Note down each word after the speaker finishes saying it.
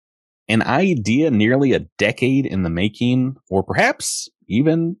an idea nearly a decade in the making, or perhaps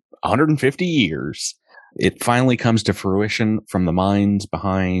even 150 years. It finally comes to fruition from the minds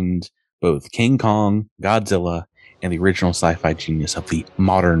behind both King Kong, Godzilla, and the original sci-fi genius of the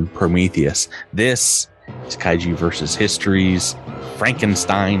modern Prometheus. This is Kaiju versus History's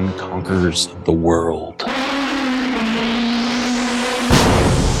Frankenstein Conquers the World.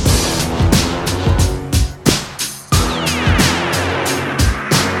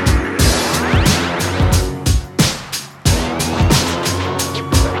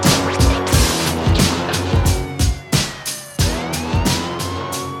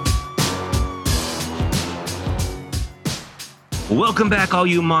 Welcome back, all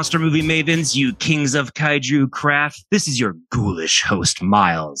you monster movie mavens, you kings of kaiju craft. This is your ghoulish host,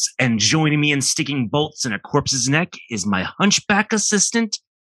 Miles, and joining me in sticking bolts in a corpse's neck is my hunchback assistant,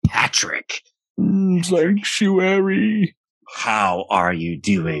 Patrick. Sanctuary. How are you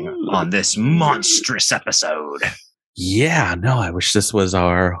doing on this monstrous episode? Yeah, no, I wish this was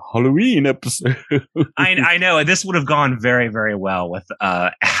our Halloween episode. I know, this would have gone very, very well with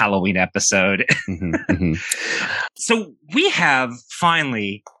a Halloween episode. So we have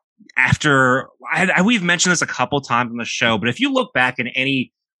finally, after, we've mentioned this a couple times on the show, but if you look back in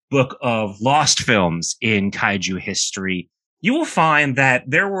any book of lost films in kaiju history, you will find that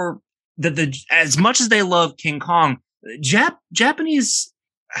there were, as much as they love King Kong, Japanese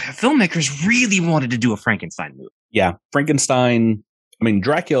filmmakers really wanted to do a Frankenstein movie. Yeah, Frankenstein. I mean,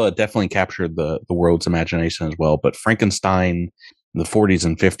 Dracula definitely captured the world's imagination as well, but Frankenstein in the 40s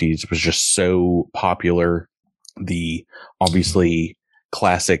and 50s was just so popular. The obviously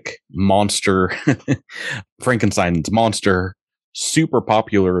classic monster, Frankenstein's monster, super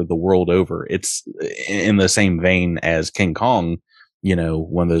popular the world over. It's in the same vein as King Kong, you know,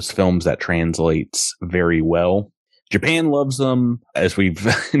 one of those films that translates very well. Japan loves them, as we've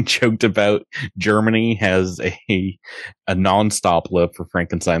joked about. Germany has a nonstop love for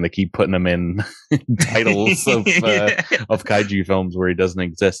Frankenstein. They keep putting him in titles of kaiju films where he doesn't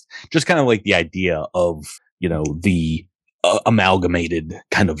exist. Just kind of like the idea of, you know, the amalgamated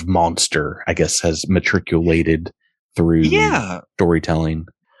kind of monster, I guess, has matriculated through storytelling.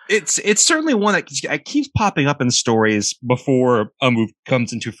 It's certainly one that keeps popping up in stories before a movie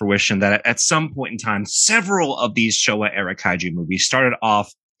comes into fruition, that at some point in time, several of these Showa era kaiju movies started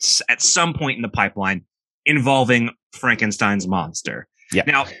off at some point in the pipeline involving Frankenstein's monster. Yeah.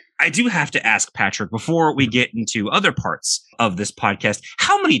 Now, I do have to ask, Patrick, before we get into other parts of this podcast,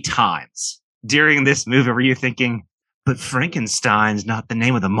 how many times during this movie were you thinking, but Frankenstein's not the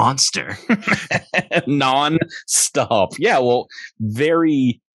name of the monster? Non-stop. Yeah, well,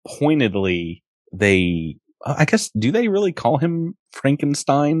 very pointedly, I guess, do they really call him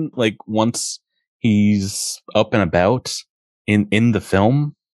Frankenstein? Like, once he's up and about in the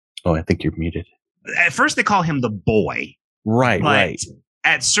film? Oh, I think you're muted. At first, they call him the boy. Right.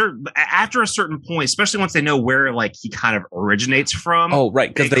 After a certain point, especially once they know where like he kind of originates from. Oh,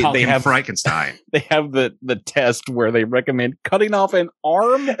 right, because they have Frankenstein. They have the test where they recommend cutting off an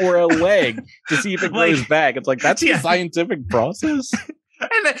arm or a leg to see if it grows back. It's like, that's a scientific process.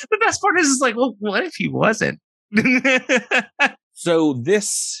 And the best part is like, well, what if he wasn't? So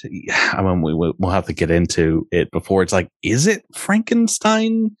this, I mean, we'll have to get into it before it's like, is it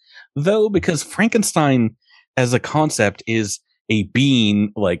Frankenstein though? Because Frankenstein as a concept is a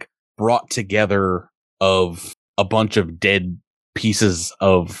being like brought together of a bunch of dead pieces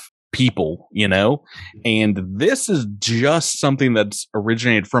of people, you know? And this is just something that's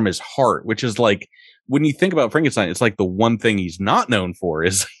originated from his heart, which is like, when you think about Frankenstein, it's like the one thing he's not known for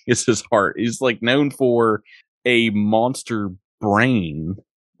is his heart. He's like known for a monster brain,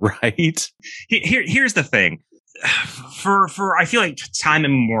 right? Here's the thing. For I feel like time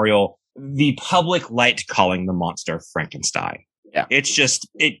immemorial, the public liked calling the monster Frankenstein. Yeah. It's just,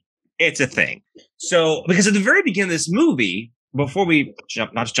 it's a thing. So, because at the very beginning of this movie, before we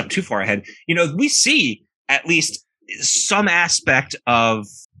not to jump too far ahead, you know, we see at least some aspect of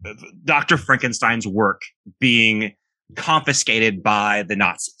Dr. Frankenstein's work being confiscated by the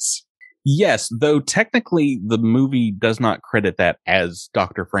Nazis. Yes, though technically the movie does not credit that as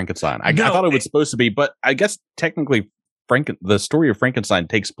Dr. Frankenstein. I thought it was supposed to be, but I guess technically the story of Frankenstein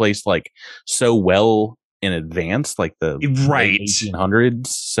takes place like so well in advance, like the late 1800s.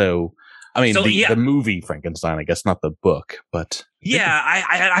 So, I mean, the movie Frankenstein, I guess, not the book, but yeah,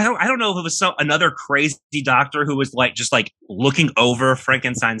 I don't know if it was another crazy doctor who was like just like looking over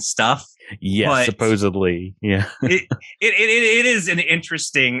Frankenstein's stuff. Yes, supposedly. Yeah, it is an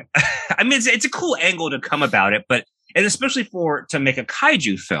interesting. I mean, it's a cool angle to come about it, but and especially to make a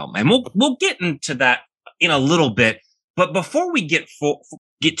kaiju film, and we'll get into that in a little bit. But before we get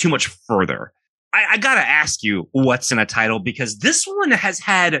get too much further. I gotta ask you what's in a title, because this one has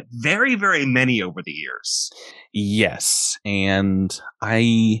had very, very many over the years. Yes, and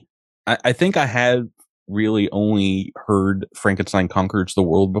I think I had really only heard Frankenstein Conquers the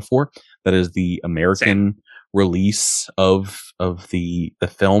World before. That is the American release of the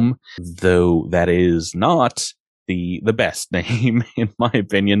film, though that is not the best name in my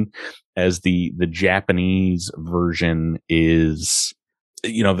opinion, as the Japanese version is,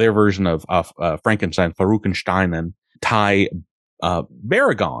 their version of Frankenstein, Versuchenstein, Thai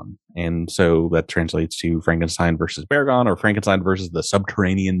Baragon. And so that translates to Frankenstein versus Baragon, or Frankenstein versus the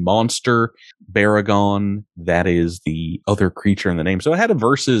subterranean monster Baragon. That is the other creature in the name. So it had a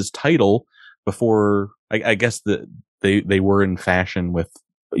versus title before. I guess that they were in fashion with,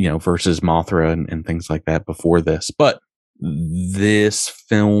 versus Mothra and things like that before this. But this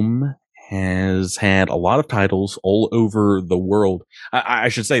film has had a lot of titles all over the world. I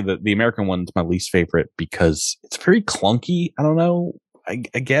should say that the American one's my least favorite because it's very clunky. I don't know. I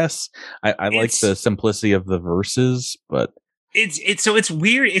guess I like the simplicity of the verses, but it's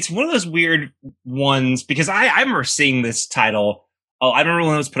weird. It's one of those weird ones because I remember seeing this title. Oh, I remember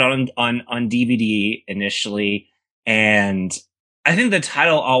when it was put out on DVD initially, and I think the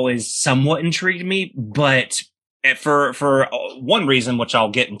title always somewhat intrigued me, but for one reason, which I'll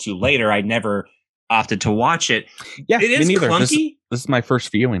get into later, I never opted to watch it. Yeah, it is me neither. clunky. This is my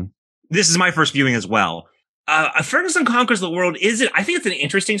first viewing. This is my first viewing as well. Frankenstein Conquers the World I think it's an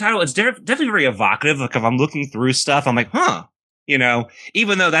interesting title. It's definitely very evocative. Like if I'm looking through stuff, I'm like, huh.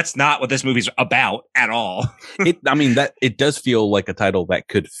 Even though that's not what this movie's about at all. It does feel like a title that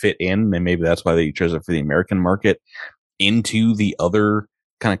could fit in, and maybe that's why they chose it for the American market, into the other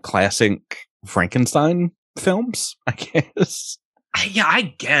kind of classic Frankenstein films, I guess. Yeah,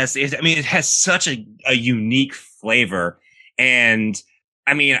 I guess. It has such a unique flavor. And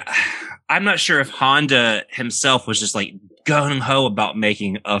I'm not sure if Honda himself was just like gung ho about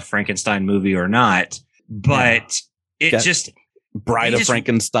making a Frankenstein movie or not, but Bride of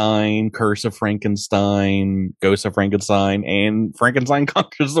Frankenstein, Curse of Frankenstein, Ghost of Frankenstein, and Frankenstein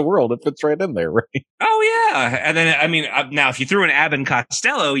Conquers the World. It fits right in there, right? Oh, yeah. And then, now, if you threw in Abbott and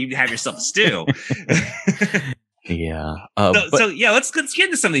Costello, you'd have yourself a stew. Yeah. Let's get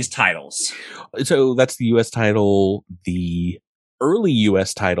into some of these titles. So that's the U.S. title. The early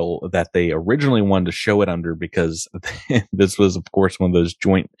U.S. title that they originally wanted to show it under, because this was, of course, one of those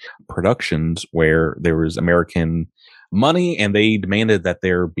joint productions where there was American money, and they demanded that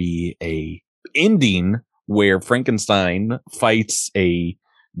there be a ending where Frankenstein fights a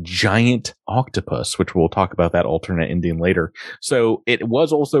giant octopus, which we'll talk about that alternate ending later. So it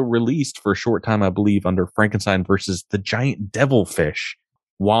was also released for a short time, I believe, under Frankenstein versus the giant devilfish.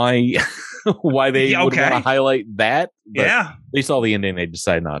 Why they would want to highlight that? Yeah, they saw the ending, they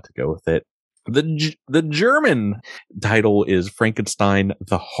decided not to go with it. The German title is Frankenstein,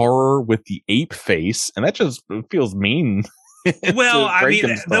 the Horror with the Ape Face, and that just feels mean. Well,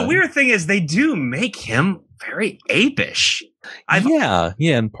 the weird thing is they do make him very apish.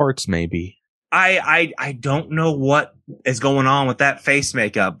 In parts maybe. I don't know what is going on with that face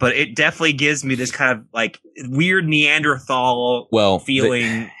makeup, but it definitely gives me this kind of like weird Neanderthal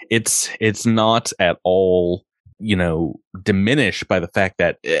feeling. It's not at all, diminished by the fact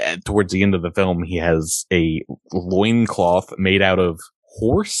that towards the end of the film, he has a loincloth made out of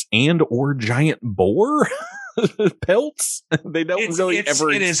horse and or giant boar pelts. They don't ever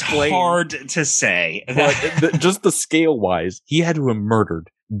explain. It is hard to say. But just the scale wise, he had to have murdered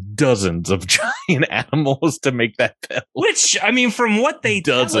dozens of giant animals to make that pelt. Which, from what they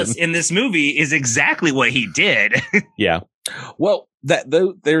tell us in this movie, is exactly what he did. Yeah. Well,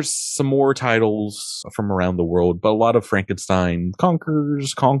 there's some more titles from around the world, but a lot of Frankenstein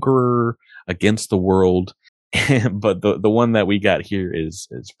Conqueror, Against the World. But the one that we got here is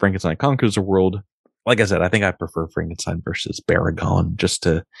Frankenstein Conquers the World. Like I said, I think I prefer Frankenstein versus Baragon, just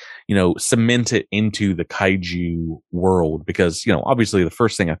to, cement it into the kaiju world, because, obviously the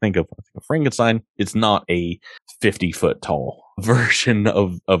first thing I think of Frankenstein, it's not a 50-foot tall version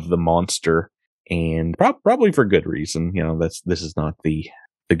of the monster. And probably for good reason. This is not the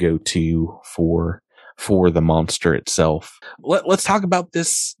go-to for the monster itself. Let's talk about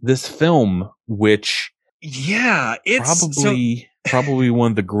this film, which it's probably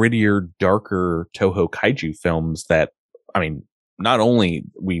one of the grittier, darker Toho kaiju films that, not only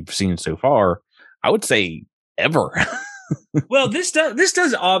we've seen so far, I would say ever. Well, this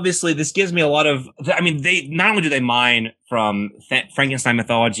does obviously, this gives me a lot of, they not only do they mine from Frankenstein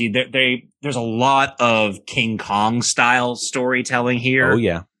mythology, there's a lot of King Kong style storytelling here. Oh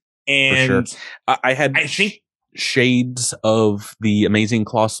yeah. And for sure. I think shades of the Amazing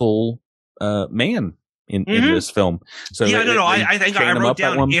Colossal Man in this film. So I think I wrote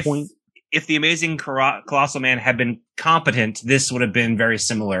down if the Amazing Colossal Man had been competent, this would have been very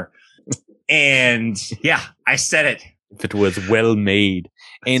similar. And yeah, I said it. If it was well made.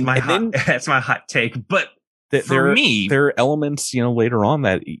 That's my hot take. But for me, there are elements, later on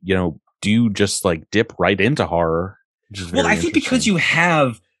that, do just like dip right into horror. Well, I think because you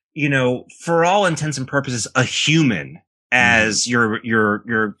have, for all intents and purposes, a human as your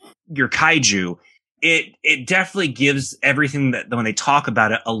kaiju, it definitely gives everything that when they talk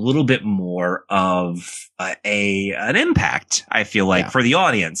about it a little bit more of an impact. I feel like for the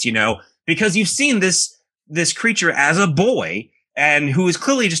audience, because you've seen this creature as a boy and who is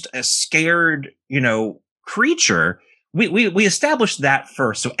clearly just a scared, creature. We established that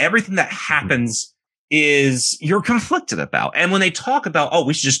first. So everything that happens is you're conflicted about. And when they talk about,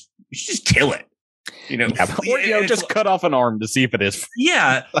 we should just kill it. Or just cut off an arm to see if it is.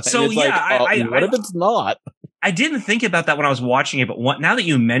 Yeah. So what if it's not? I didn't think about that when I was watching it, but now that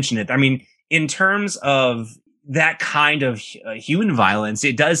you mention it, I mean, in terms of that kind of human violence,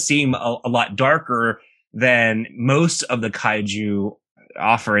 it does seem a lot darker than most of the kaiju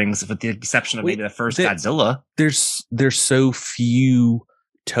offerings, with the exception of maybe the first Godzilla. There's so few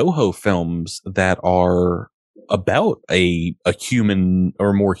Toho films that are about a human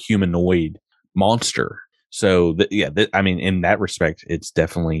or more humanoid monster. So in that respect, it's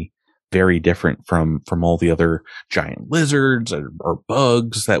definitely very different from all the other giant lizards or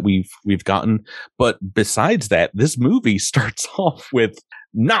bugs that we've gotten. But besides that, this movie starts off with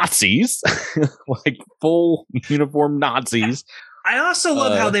Nazis, like full uniform Nazis. I also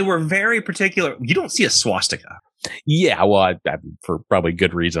love how they were very particular. You don't see a swastika. Yeah, well, I for probably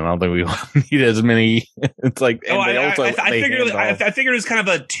good reason. I don't think we need as many. It's like, I figured it was kind of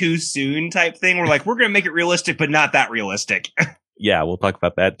a too soon type thing. We're like, we're going to make it realistic, but not that realistic. Yeah, we'll talk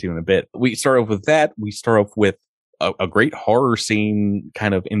about that too in a bit. We start off with that. We start off with a great horror scene,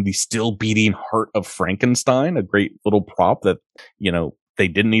 kind of in the still beating heart of Frankenstein. A great little prop that they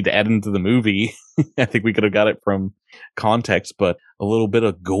didn't need to add into the movie. I think we could have got it from context, but a little bit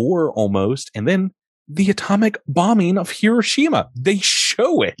of gore almost, and then the atomic bombing of Hiroshima. They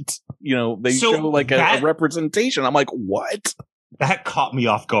show it. They show like a representation. I'm like, what? That caught me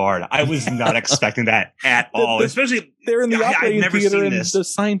off guard. I was not expecting that at all. Especially they're in the operating theater and the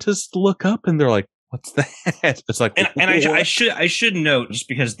scientists look up and they're like, what's that? It's like, and I should note, just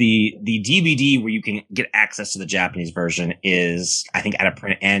because the DVD where you can get access to the Japanese version is, I think, out of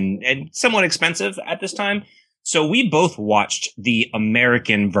print and somewhat expensive at this time. So we both watched the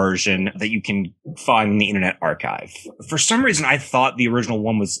American version that you can find in the Internet Archive. For some reason, I thought the original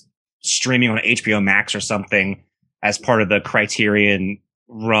one was streaming on HBO Max or something as part of the Criterion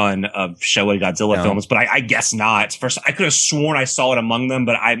run of Showa Godzilla films, but I guess not. First, I could have sworn I saw it among them,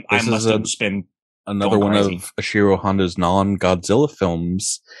 but I must have just been another one of Ishiro Honda's non-Godzilla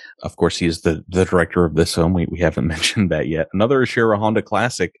films. Of course, he is the director of this film. We haven't mentioned that yet. Another Ishiro Honda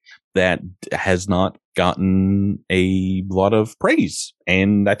classic that has not gotten a lot of praise,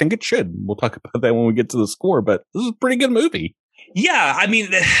 and I think it should. We'll talk about that when we get to the score, but this is a pretty good movie. Yeah, I mean,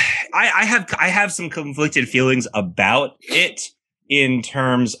 I have some conflicted feelings about it in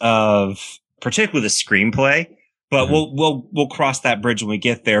terms of particularly the screenplay, but we'll cross that bridge when we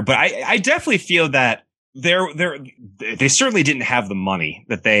get there. But I definitely feel that they certainly didn't have the money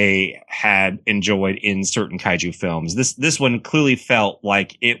that they had enjoyed in certain kaiju films. This one clearly felt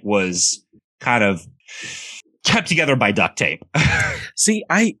like it was kind of kept together by duct tape. See,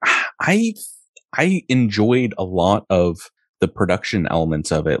 I enjoyed a lot of the production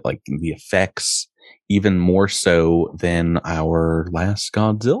elements of it, like the effects, even more so than our last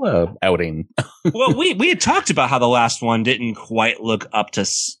Godzilla outing. Well, we had talked about how the last one didn't quite look up to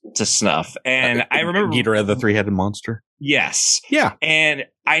snuff, and I remember Ghidorah, the three-headed monster. Yes, yeah, and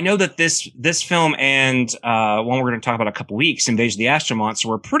I know that this film and one we're going to talk about in a couple weeks, Invasion of the Astro Monster,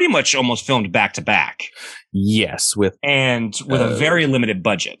 were pretty much almost filmed back to back. Yes, with a very limited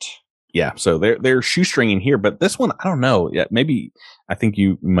budget. Yeah, so they're shoestringing here, but this one, I don't know. Yeah, maybe I think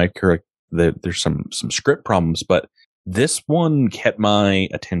you might correct that there's some script problems, but this one kept my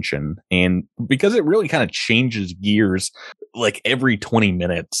attention, and because it really kind of changes gears like every 20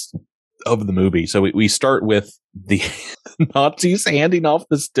 minutes of the movie. So we start with the Nazis handing off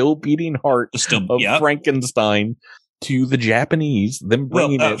the still beating heart of Frankenstein to the Japanese, then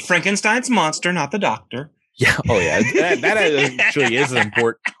bringing it. Frankenstein's monster, not the doctor. Yeah. Oh, yeah. That actually is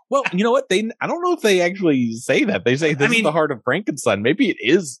important. Well, you know what? I don't know if they actually say that. They say this is the heart of Frankenstein. Maybe it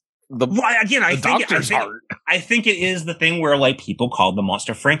is again, I think it is the thing where like people called the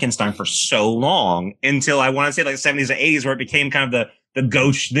monster Frankenstein for so long until I want to say like the 70s or 80s, where it became kind of the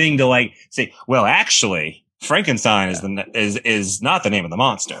gauche thing to like say, well, actually, Frankenstein is not the name of the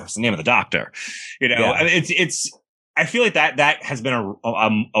monster; it's the name of the doctor. You know, I mean, it's. I feel like that has been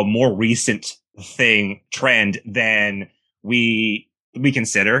a more recent trend than we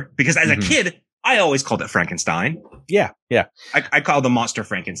consider, because as a kid, I always called it Frankenstein. Yeah. I called the monster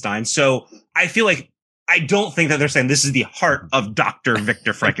Frankenstein. So I feel like I don't think that they're saying this is the heart of Dr.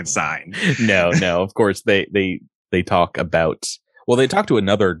 Victor Frankenstein. No. Of course, they talk about. Well, they talk to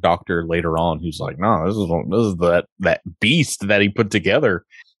another doctor later on who's like, no, this is that beast that he put together.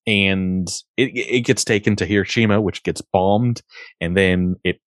 And it gets taken to Hiroshima, which gets bombed. And then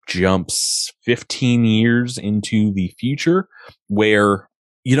it jumps 15 years into the future where,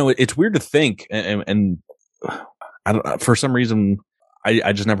 you know, it's weird to think. And I don't, for some reason,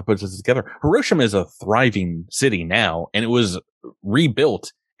 I just never put this together. Hiroshima is a thriving city now, and it was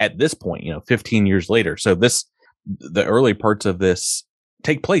rebuilt at this point, you know, 15 years later. So the early parts of this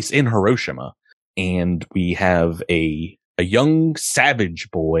take place in Hiroshima, and we have a young savage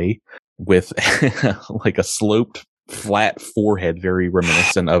boy with like a sloped flat forehead, very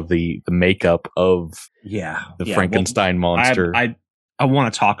reminiscent of the makeup of the Frankenstein monster. I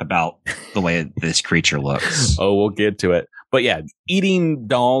want to talk about the way this creature looks. Oh, we'll get to it. But yeah, eating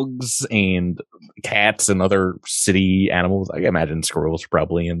dogs and cats and other city animals. I imagine squirrels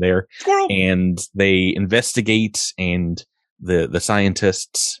probably in there. Squirrel. And they investigate, and the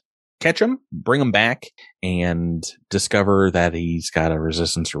scientists catch him, bring him back, and discover that he's got a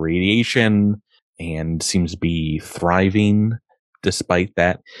resistance to radiation and seems to be thriving despite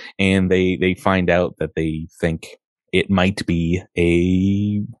that. And they find out that they think it might be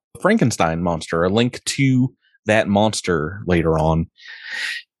a Frankenstein monster, a link to that monster later on.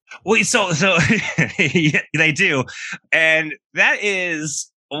 Well, so yeah, they do. And that is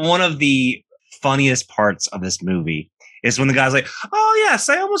one of the funniest parts of this movie, is when the guy's like, oh, yes,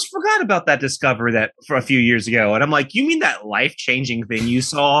 I almost forgot about that discovery that for a few years ago. And I'm like, you mean that life-changing thing you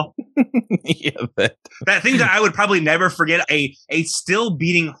saw? Yeah, that thing that I would probably never forget, a still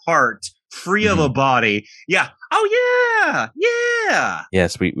beating heart, free of a body. Yeah. Oh, yeah.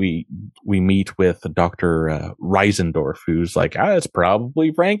 Yes, we meet with Dr. Reisendorf, who's like, it's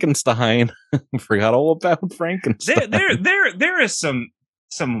probably Frankenstein. Forgot all about Frankenstein. There is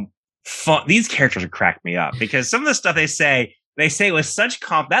some fun. These characters have cracked me up, because some of the stuff they say with such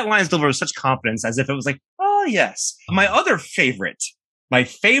that line is delivered with such confidence, as if it was like, oh yes. My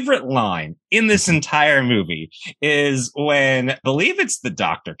favorite line in this entire movie is when, I believe it's the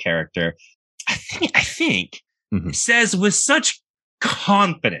doctor character, I think says with such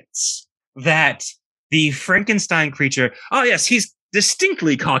confidence that the Frankenstein creature, oh yes, he's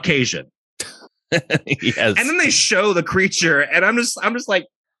distinctly Caucasian. Yes. And then they show the creature, and I'm just like,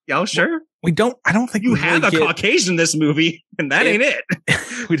 y'all sure? I don't think you have a Caucasian in this movie, and that ain't it.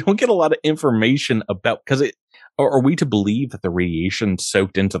 We don't get a lot of information about, because are we to believe that the radiation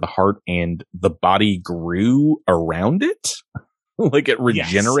soaked into the heart and the body grew around it? Like it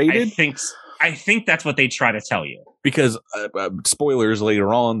regenerated? Yes, I think that's what they try to tell you. Because spoilers,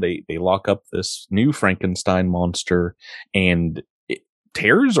 later on, they lock up this new Frankenstein monster, and it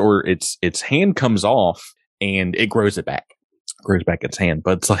tears, or its hand comes off, and it grows back its hand.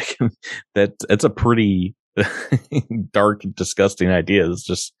 But it's like it's a pretty dark, disgusting idea. It's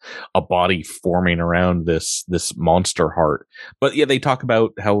just a body forming around this monster heart. But yeah, they talk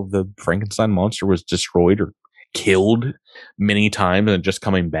about how the Frankenstein monster was destroyed or killed many times and just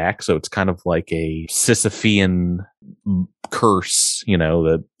coming back. So it's kind of like a Sisyphean curse, you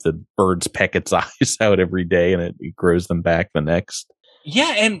know, the birds peck its eyes out every day and it grows them back the next.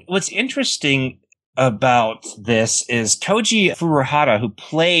 Yeah, and what's interesting about this is Koji Furuhara, who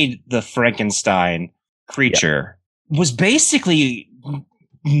played the Frankenstein creature, was basically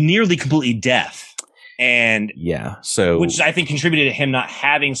nearly completely deaf. And which I think contributed to him not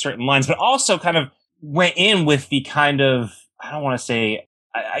having certain lines, but also kind of went in with the kind of, I don't want to say,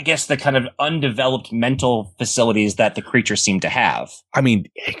 I guess the kind of undeveloped mental facilities that the creature seemed to have. I mean,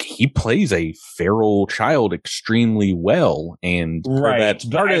 he plays a feral child extremely well, and right.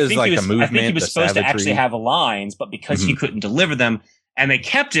 Part is like the movement. I think he was supposed to actually have lines, but because he couldn't deliver them, and they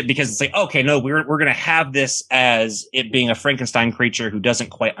kept it because it's like, okay, no, we're going to have this as it being a Frankenstein creature who doesn't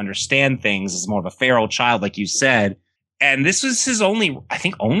quite understand things, is more of a feral child, like you said. And this was his only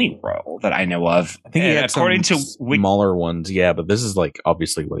role that I know of. I think he had according to smaller ones, yeah, but this is like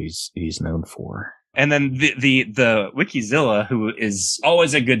obviously what he's known for. And then the Wikizilla, who is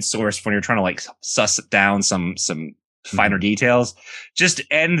always a good source when you're trying to like suss down some finer details. Just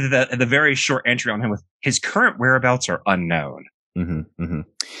end the very short entry on him with his current whereabouts are unknown.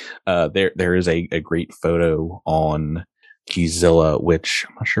 There is a great photo on Godzilla, which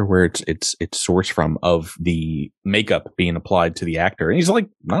I'm not sure where it's sourced from, of the makeup being applied to the actor, and he's like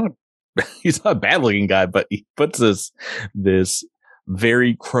he's not a bad looking guy, but he puts this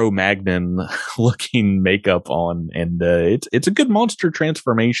very Cro-Magnon looking makeup on, and it's a good monster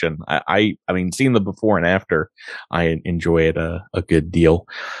transformation. I mean, seeing the before and after, I enjoy it a good deal.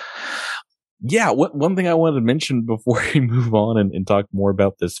 Yeah, one thing I wanted to mention before we move on and talk more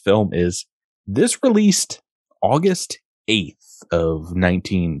about this film is this released August 8th of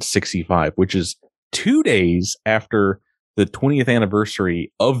 1965, which is 2 days after the 20th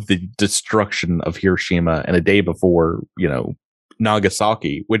anniversary of the destruction of Hiroshima and a day before,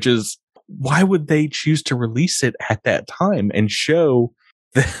 Nagasaki, which is, why would they choose to release it at that time and show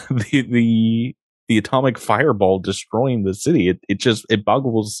the atomic fireball destroying the city? It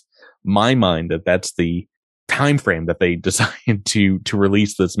boggles my mind that that's the time frame that they decided to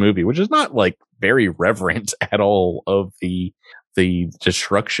release this movie, which is not like very reverent at all of the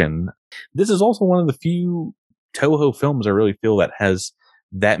destruction. This is also one of the few Toho films I really feel that has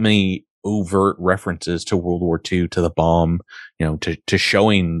that many overt references to World War II, to the bomb, to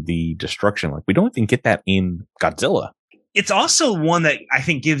showing the destruction. Like, we don't even get that in Godzilla. It's also one that I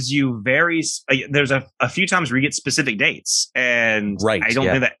think gives you there's a few times where you get specific dates, and right, I don't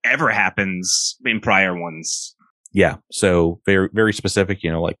think that ever happens in prior ones. Yeah. So very, very specific,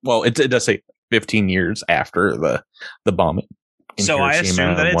 it does say 15 years after the bombing. So I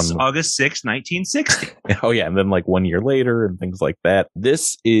assume that it's August 6, 1960. Oh, yeah. And then 1 year later and things like that.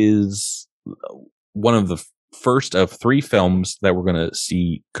 This is one of the first of 3 films that we're going to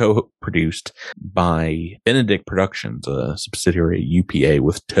see co-produced by Benedict Productions, a subsidiary UPA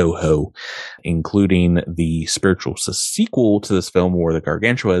with Toho, including the spiritual sequel to this film, War of the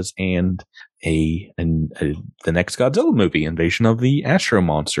Gargantuas, and the next Godzilla movie, Invasion of the Astro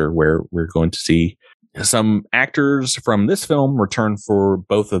Monster, where we're going to see some actors from this film return for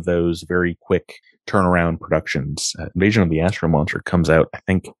both of those very quick turnaround productions. Invasion of the Astro Monster comes out, I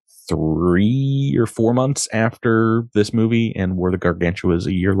think, 3 or 4 months after this movie, and War of the Gargantuas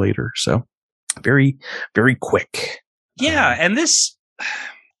a year later. So very, very quick. Yeah, and this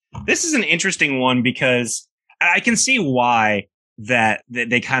is an interesting one because I can see why that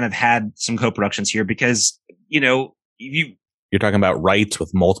they kind of had some co-productions here, because you're talking about rights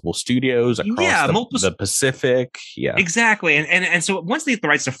with multiple studios across the Pacific. Yeah, exactly. And so once they get the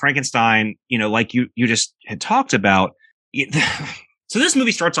rights to Frankenstein, like you just had talked about, so this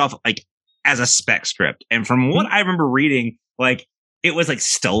movie starts off as a spec script. And from what I remember reading, it was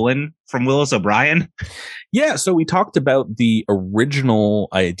stolen from Willis O'Brien. Yeah. So we talked about the original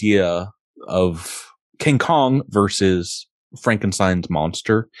idea of King Kong versus Frankenstein's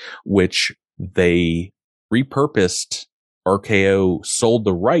monster, which they repurposed. RKO sold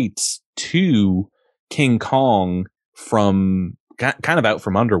the rights to King Kong from kind of out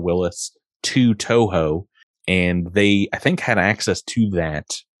from under Willis to Toho. And they, I think, had access to that.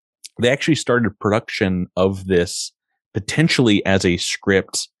 They actually started production of this potentially as a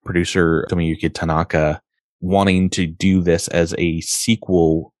script. Producer Tomoyuki Tanaka wanting to do this as a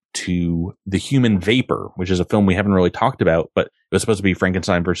sequel to The Human Vapor, which is a film we haven't really talked about, but it was supposed to be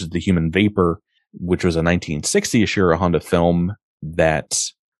Frankenstein versus the Human Vapor, which was a 1960 Ishiro Honda film that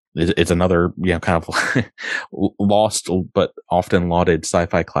it's another, kind of lost but often lauded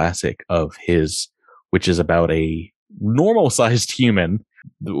sci-fi classic of his, which is about a normal sized human,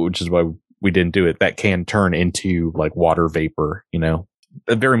 which is why we didn't do it, that can turn into water vapor,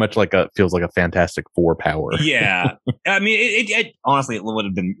 very much feels like a Fantastic Four power. Yeah. I mean, it honestly, it would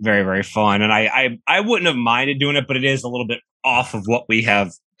have been very, very fun. And I wouldn't have minded doing it, but it is a little bit off of what we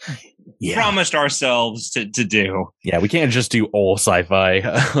have promised ourselves to do. Yeah, we can't just do all sci-fi,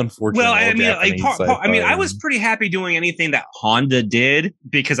 unfortunately. Well, I mean, I was pretty happy doing anything that Honda did,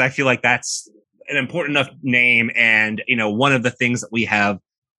 because I feel like that's an important enough name. And, one of the things that we have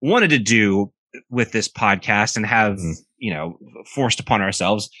wanted to do with this podcast and have, forced upon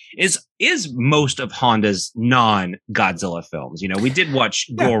ourselves is most of Honda's non-Godzilla films. We did watch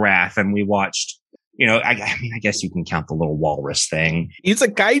Gorath, and we watched, I guess you can count the little walrus thing. He's a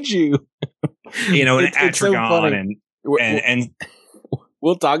kaiju. And Atragon, so and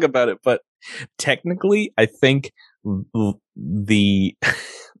we'll talk about it, but technically I think the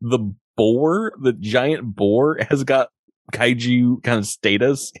giant boar has got kaiju kind of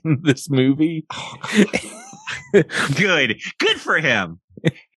status in this movie. Good for him.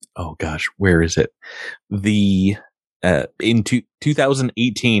 Oh gosh, where is it? In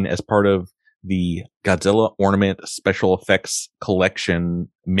 2018, as part of the Godzilla Ornament Special Effects Collection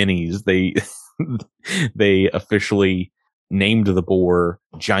minis, they they officially named the boar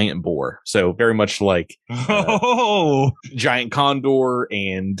Giant Boar. So very much like Giant Condor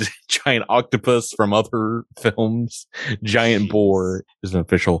and Giant Octopus from other films. Giant Boar is an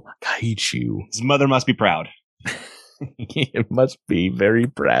official kaiju. His mother must be proud. It must be very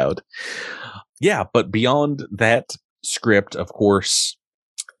proud. Yeah, but beyond that script, of course,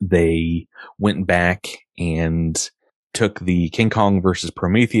 they went back and took the King Kong versus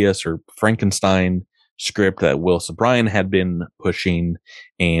Prometheus or Frankenstein script that Willis O'Brien had been pushing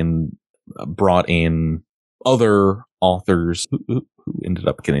and brought in other authors who ended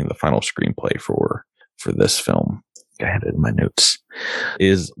up getting the final screenplay for this film. I had it in my notes.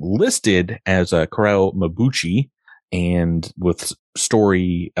 Is listed as Korao Mabuchi, and with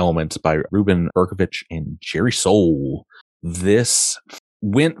story elements by Ruben Berkovich and Jerry Soule. This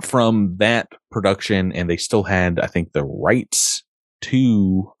went from that production, and they still had, I think, the rights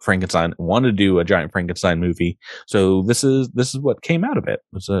to Frankenstein, wanted to do a giant Frankenstein movie. So this is what came out of it.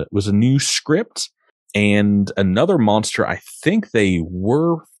 It was a new script and another monster I think they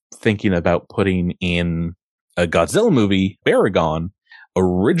were thinking about putting in a Godzilla movie, Baragon.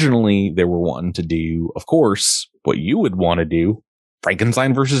 Originally, they were wanting to do, of course, what you would want to do,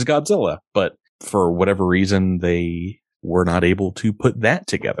 Frankenstein versus Godzilla. But for whatever reason, they were not able to put that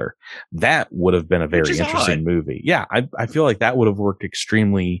together. That would have been a very interesting movie. Yeah, I feel like that would have worked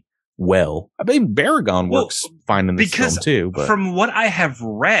extremely well. I mean, Baragon works fine in this film too. But from what I have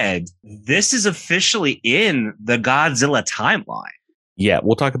read, this is officially in the Godzilla timeline. Yeah,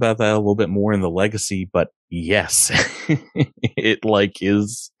 we'll talk about that a little bit more in the legacy, but yes, it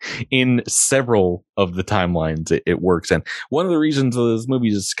is in several of the timelines. It works. And one of the reasons this movie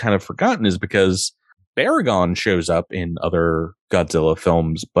is kind of forgotten is because Baragon shows up in other Godzilla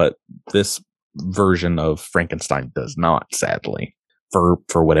films, but this version of Frankenstein does not, sadly, for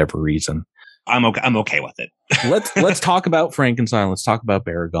whatever reason. I'm okay with it. Let's talk about Frankenstein. Let's talk about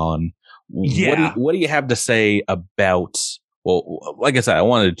Baragon. Yeah. What do you have to say about? Well, like I said, I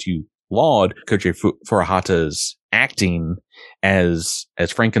wanted to laud Koichi Furuhata's acting as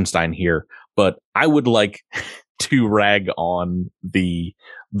Frankenstein here, but I would like to rag on the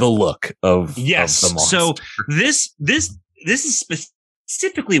look of the monster. So this is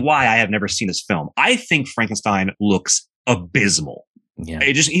specifically why I have never seen this film. I think Frankenstein looks abysmal. Yeah,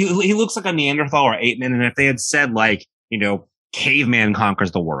 he looks like a Neanderthal or ape man, and if they had said caveman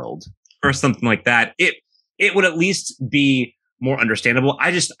conquers the world or something like that, it would at least be more understandable.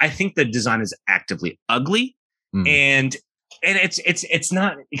 I think the design is actively ugly, and it's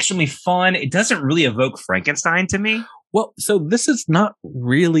not extremely fun. It doesn't really evoke Frankenstein to me. Well, so this is not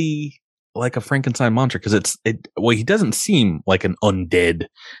really like a Frankenstein monster because he doesn't seem like an undead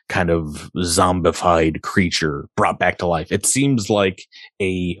kind of zombified creature brought back to life. It seems like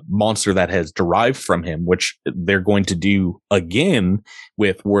a monster that has derived from him, which they're going to do again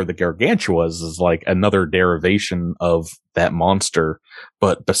with War of the Gargantuas, is like another derivation of that monster.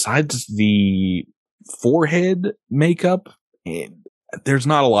 But besides the forehead makeup, there's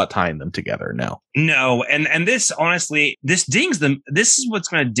not a lot tying them together now. No, and this honestly, this dings them. This is what's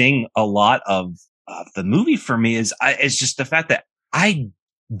going to ding a lot of the movie for me. It's just the fact that I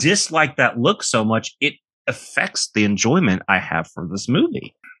dislike that look so much. It affects the enjoyment I have for this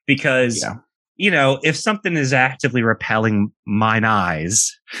movie because if something is actively repelling mine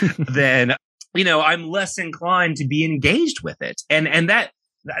eyes, then I'm less inclined to be engaged with it, and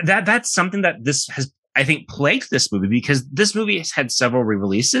that's something that this has, I think, plagued this movie because this movie has had several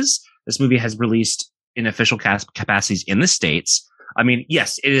re-releases. This movie has released in official capacities in the States. I mean,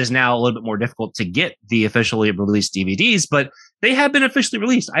 yes, it is now a little bit more difficult to get the officially released DVDs, but they have been officially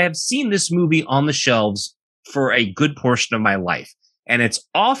released. I have seen this movie on the shelves for a good portion of my life, and it's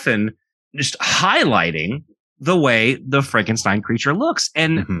often just highlighting the way the Frankenstein creature looks.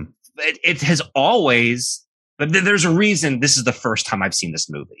 And it has always... But there's a reason this is the first time I've seen this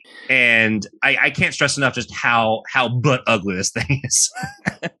movie. And I can't stress enough just how butt ugly this thing is.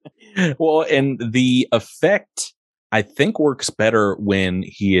 Well, and the effect, I think, works better when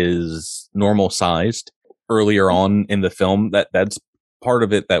he is normal sized earlier on in the film. That's part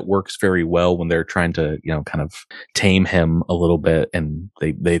of it that works very well when they're trying to, kind of tame him a little bit, and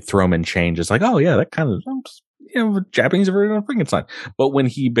they throw him in change. It's like, oh yeah, that kind of, Japanese version of Frankenstein. But when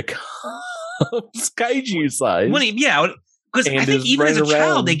he becomes kaiju size. Because I think even as a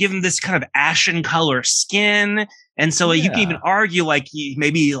child, they give him this kind of ashen color skin. And so you can even argue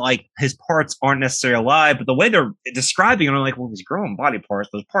maybe his parts aren't necessarily alive, but the way they're describing it, I'm like, well, he's growing body parts.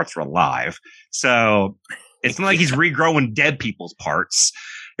 Those parts are alive. So it's not like he's regrowing dead people's parts.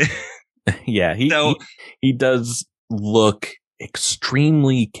 Yeah, So he does look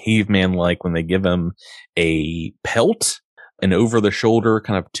extremely caveman like when they give him a pelt, an over the shoulder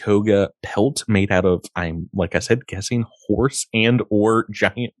kind of toga pelt made out of, I'm like I said, guessing horse and or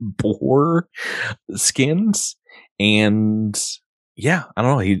giant boar skins. And yeah, I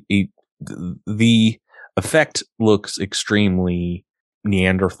don't know. The effect looks extremely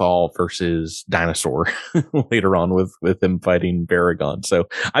Neanderthal versus dinosaur later on with him fighting Baragon. So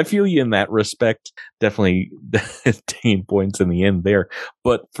I feel you in that respect. Definitely 10 points in the end there.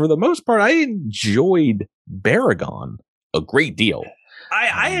 But for the most part, I enjoyed Baragon a great deal.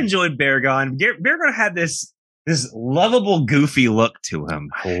 I enjoyed Baragon. Baragon had this lovable, goofy look to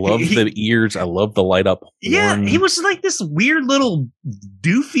him. I love the ears. I love the light up horn. Yeah, he was like this weird little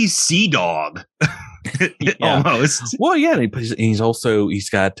doofy sea dog. Almost. Well, yeah, and he's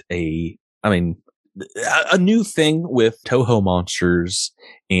got a new thing with Toho monsters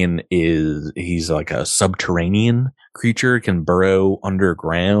he's like a subterranean creature, can burrow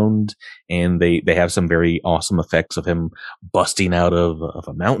underground, and they have some very awesome effects of him busting out of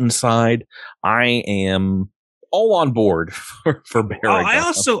a mountainside. I am all on board for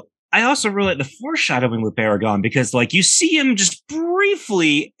Baragon. I also really like the foreshadowing with Baragon, because like you see him just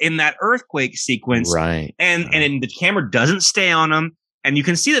briefly in that earthquake sequence, right? And the camera doesn't stay on him, and you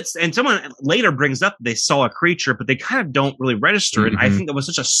can see that. And someone later brings up they saw a creature, but they kind of don't really register it. And I think that was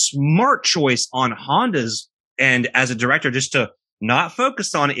such a smart choice on Honda's end as a director, just to not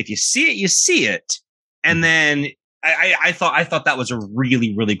focus on it. If you see it, you see it. And then I thought that was a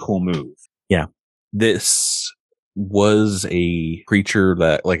really, really cool move. Yeah, this was a creature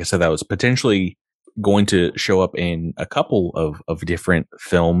that, like I said, that was potentially going to show up in a couple of different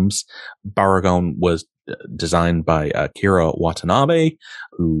films. Baragon was designed by Akira Watanabe,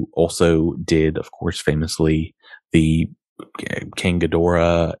 who also did, of course, famously the King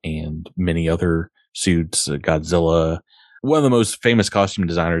Ghidorah and many other suits, Godzilla, one of the most famous costume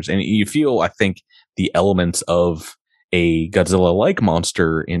designers. And you feel, I think, the elements of a Godzilla-like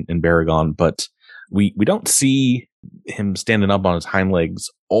monster in Baragon, but we don't see him standing up on his hind legs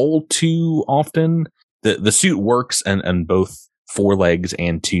all too often. The suit works and both forelegs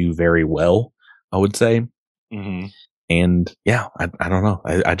and two very well, I would say. Mm-hmm. And yeah, I don't know.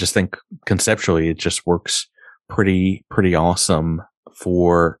 I just think conceptually it just works pretty awesome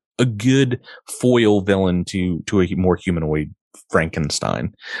for a good foil villain to a more humanoid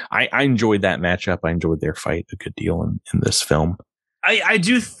Frankenstein. I enjoyed that matchup. I enjoyed their fight a good deal in this film. I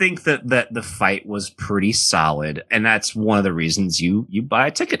do think that the fight was pretty solid, and that's one of the reasons you buy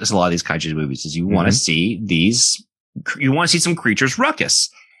a ticket to a lot of these kaiju movies, is you want to see you want to see some creatures ruckus.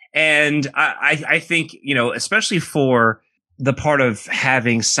 And I think, especially for the part of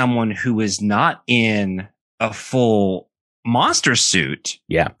having someone who is not in a full monster suit.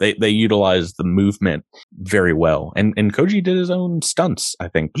 Yeah, they utilize the movement very well, and Koji did his own stunts, I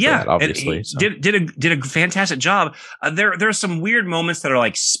think. Yeah, that, obviously did a fantastic job. There's some weird moments that are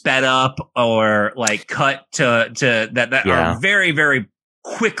like sped up or like cut to that are very, very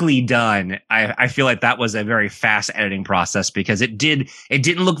quickly done. I feel like that was a very fast editing process, because it didn't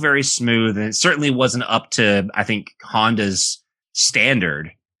look very smooth, and it certainly wasn't up to, I think, Honda's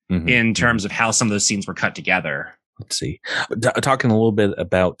standard in terms of how some of those scenes were cut together. Let's see. Talking a little bit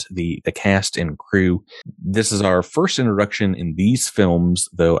about the cast and crew. This is our first introduction in these films,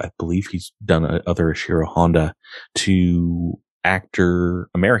 though I believe he's done other Ishiro Honda, to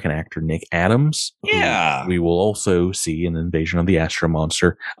American actor Nick Adams. Yeah. We will also see in Invasion of the Astro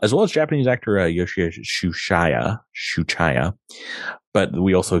Monster, as well as Japanese actor Yoshia Shuchaya. But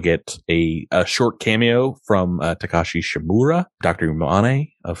we also get a short cameo from Takashi Shimura, Dr.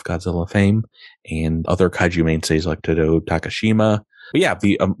 Umane of Godzilla fame, and other kaiju mainstays like Todo Takashima. But yeah,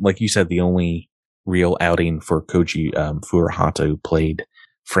 like you said, the only real outing for Koji Furuhata, who played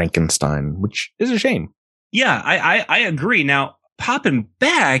Frankenstein, which is a shame. Yeah, I agree. Now, popping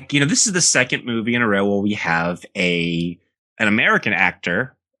back, this is the second movie in a row where we have an American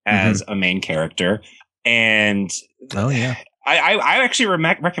actor as a main character. And oh yeah. I actually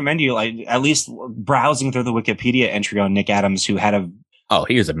recommend you, like, at least browsing through the Wikipedia entry on Nick Adams, who had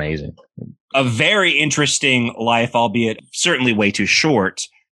he was amazing. A very interesting life, albeit certainly way too short,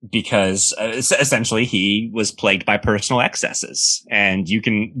 because essentially he was plagued by personal excesses. And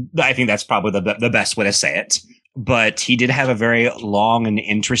I think that's probably the best way to say it. But he did have a very long and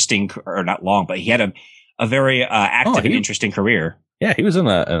interesting, or not long, but he had a very active and interesting career. Yeah, he was in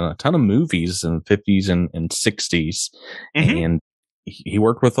a ton of movies in the 50s and 60s. And he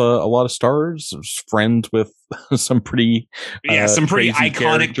worked with a lot of stars, was friends with some pretty some pretty crazy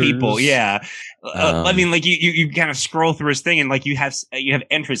iconic people. characters. Yeah, I mean, like you kind of scroll through his thing, and like you have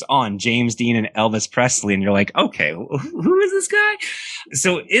entries on James Dean and Elvis Presley, and you're like, okay, who is this guy?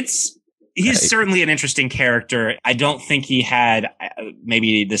 So he's certainly an interesting character. I don't think he had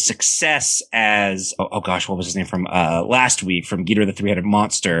maybe the success as oh gosh, what was his name from last week from Geeter the Three-Headed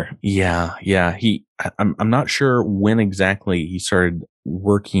Monster? Yeah. I'm not sure when exactly he started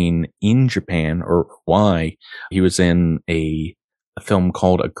working in Japan or why. He was in a film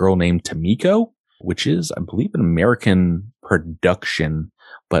called A Girl Named Tomiko, which is, I believe, an American production,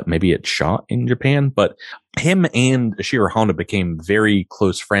 but maybe it's shot in Japan. But him and Ishiro Honda became very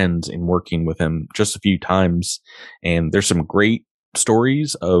close friends in working with him just a few times. And there's some great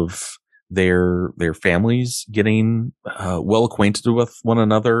stories of their families getting well acquainted with one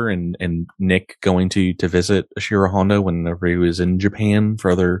another, and Nick going to visit Ishiro Honda whenever he was in Japan for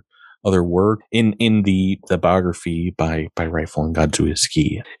other work. In the biography by Rifle and Godzuya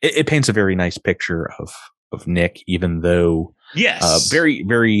Ski, it paints a very nice picture of Nick, even though very,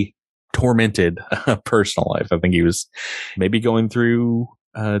 very tormented personal life. I think he was maybe going through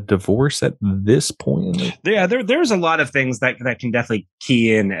divorce at this point. Yeah, there's a lot of things that can definitely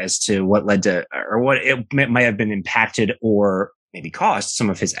key in as to what led to, or what it might have been impacted or maybe caused some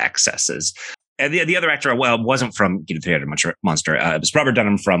of his excesses. And the other actor, well, wasn't from Geeter the Three-Headed Monster. It was Robert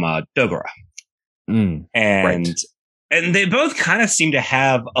Dunham from Dogora. And right. And they both kind of seem to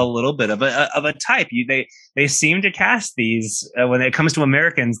have a little bit of a type. They seem to cast these when it comes to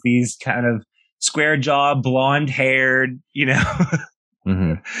Americans, these kind of square jaw, blonde haired,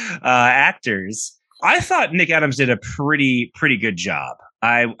 actors. I thought Nick Adams did a pretty good job.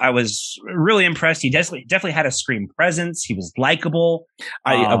 I was really impressed. He definitely had a screen presence. He was likable.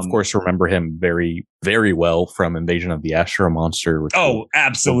 I of course remember him very, very well from Invasion of the Astro Monster. Which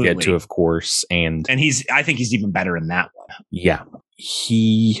absolutely. We'll get to, of course, and I think he's even better in that one. Yeah,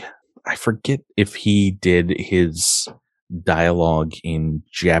 I forget if he did his dialogue in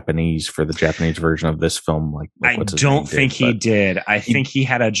Japanese for the Japanese version of this film. I don't think he did. I think he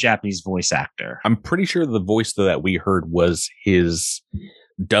had a Japanese voice actor. I'm pretty sure the voice that we heard was his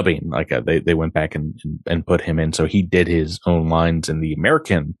dubbing. They went back and put him in, so he did his own lines in the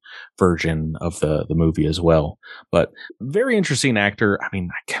American version of the movie as well. But very interesting actor. I mean,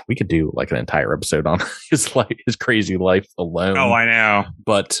 we could do like an entire episode on his crazy life alone. Oh, I know.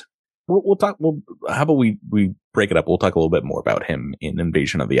 But we'll talk. How about we break it up? We'll talk a little bit more about him in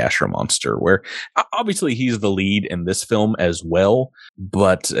Invasion of the Astro Monster, where obviously he's the lead in this film as well,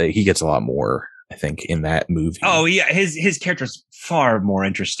 but he gets a lot more, I think, in that movie. Oh yeah, his character's far more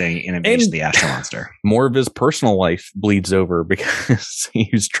interesting in Invasion of the Astro Monster. More of his personal life bleeds over because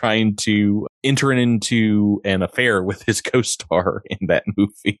he's trying to enter into an affair with his co-star in that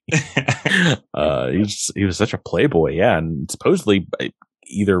movie. He was such a playboy, yeah, and supposedly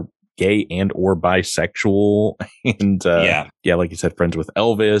either gay and or bisexual, and like you said, friends with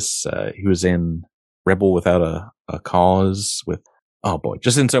Elvis. He was in Rebel Without a Cause with, oh boy,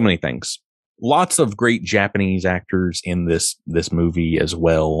 just in so many things. Lots of great Japanese actors in this movie as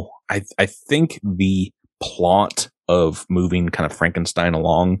well. I think the plot of moving kind of Frankenstein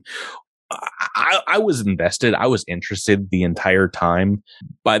along, I was invested. I was interested the entire time.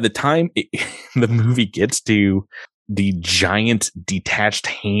 By the time the movie gets to the giant detached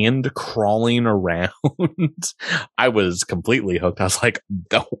hand crawling around, I was completely hooked. I was like,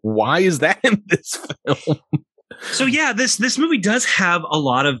 why is that in this film? So yeah, this movie does have a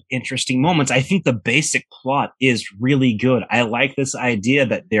lot of interesting moments. I think the basic plot is really good. I like this idea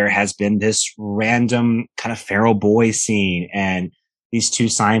that there has been this random kind of feral boy scene, and these two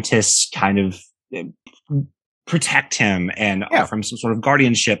scientists kind of protect him and offer him some sort of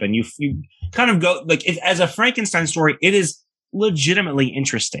guardianship. And you kind of go like, as a Frankenstein story, it is legitimately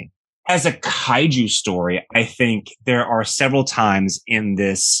interesting. As a kaiju story, I think there are several times in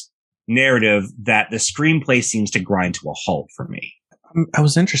this narrative that the screenplay seems to grind to a halt for me. I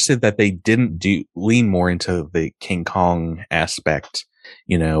was interested that they didn't lean more into the King Kong aspect,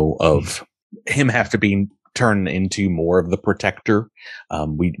 of him have to be turned into more of the protector.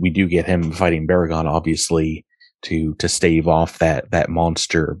 We do get him fighting Baragon, obviously, to stave off that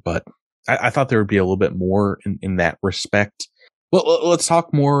monster, but I thought there would be a little bit more in that respect. Well, let's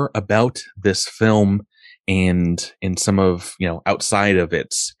talk more about this film and in some of, outside of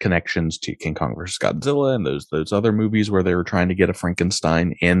its connections to King Kong versus Godzilla and those other movies where they were trying to get a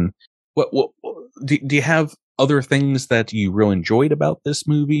Frankenstein in. What do you have other things that you really enjoyed about this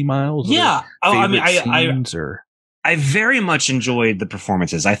movie, Miles? Yeah, I very much enjoyed the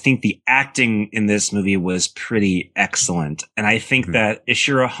performances. I think the acting in this movie was pretty excellent. And I think that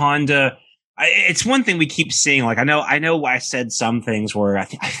Ishiro Honda, it's one thing we keep seeing. Like, I know I said some things where I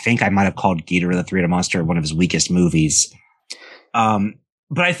think I might have called Ghidorah the Three-Headed Monster one of his weakest movies. But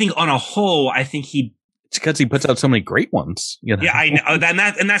I think on a whole, I think it's because he puts out so many great ones. You know? Yeah, I know.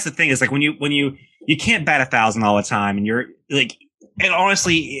 And that's the thing is like when you can't bat 1,000 all the time, and you're like, and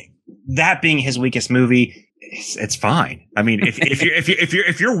honestly, that being his weakest movie, it's fine. I mean,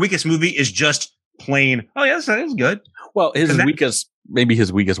 if your weakest movie is just plain, oh yeah, that is good. Well, maybe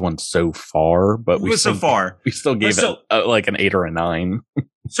his weakest one so far, but we still gave it like an 8 or a 9.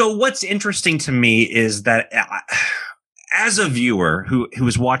 So what's interesting to me is that as a viewer who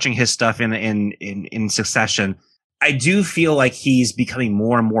was watching his stuff in succession, I do feel like he's becoming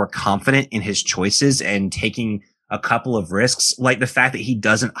more and more confident in his choices and taking a couple of risks, like the fact that he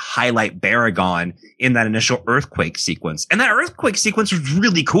doesn't highlight Baragon in that initial earthquake sequence. And that earthquake sequence was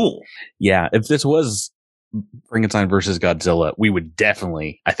really cool. Yeah, if this was Frankenstein versus Godzilla, we would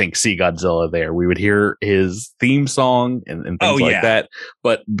definitely, I think, see Godzilla there. We would hear his theme song and things like that.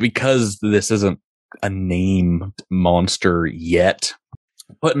 But because this isn't a named monster yet,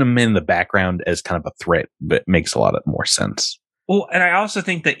 putting him in the background as kind of a threat that makes a lot of more sense. Well, and I also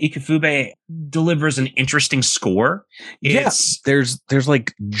think that Ifukube delivers an interesting score. Yes, there's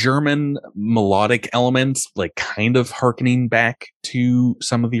like German melodic elements, like kind of harkening back to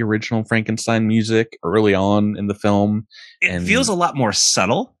some of the original Frankenstein music early on in the film. It feels a lot more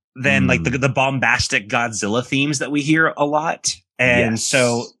subtle than like the bombastic Godzilla themes that we hear a lot. And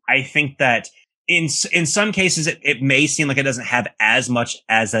so I think that in some cases, it may seem like it doesn't have as much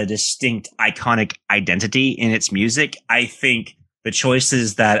as a distinct iconic identity in its music. I think the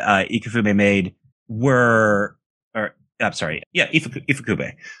choices that Ifukube made were,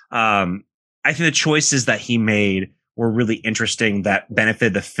 Ifukube. I think the choices that he made were really interesting that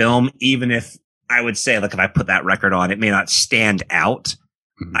benefited the film, even if I would say, like, if I put that record on, it may not stand out.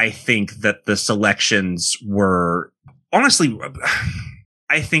 Mm-hmm. I think that the selections were honestly,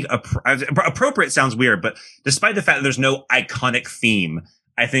 I think appropriate sounds weird, but despite the fact that there's no iconic theme,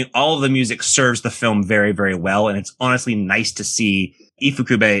 I think all of the music serves the film very, very well. And it's honestly nice to see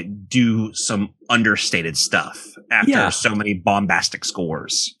Ifukube do some understated stuff after so many bombastic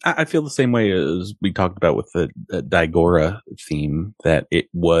scores. I feel the same way as we talked about with the Daigora theme, that it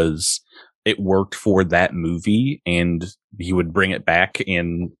worked for that movie, and he would bring it back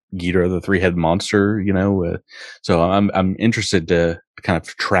in Ghidorah the Three-Headed Monster, so I'm interested to kind of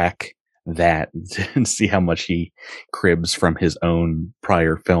track that and see how much he cribs from his own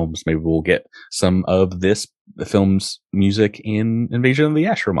prior films. Maybe we'll get some of the film's music in Invasion of the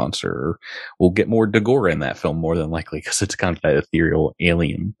Astro Monster, or we'll get more Daigora in that film more than likely, because it's kind of that ethereal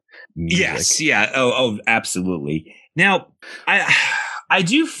alien music. Yes, yeah, oh, absolutely. Now, I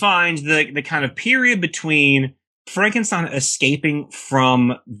do find the kind of period between Frankenstein escaping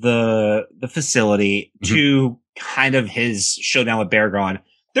from the facility to kind of his showdown with Baragon,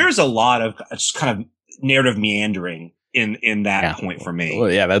 there's a lot of just kind of narrative meandering in that point for me.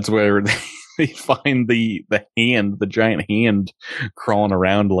 Well, yeah, that's where they find the giant hand crawling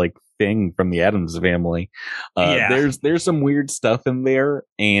around like Thing from the Addams Family. There's some weird stuff in there,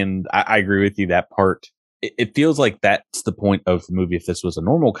 and I agree with you that part. It feels like that's the point of the movie. If this was a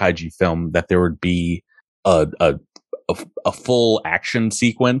normal kaiju film, that there would be a full action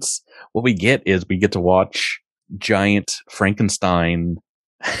sequence. What we get to watch giant Frankenstein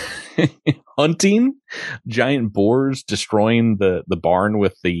hunting giant boars, destroying the barn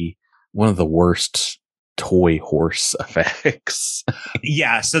with one of the worst toy horse effects.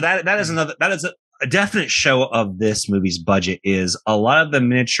 So that is a definite show of this movie's budget. Is a lot of the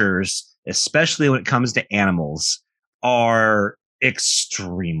miniatures, especially when it comes to animals, are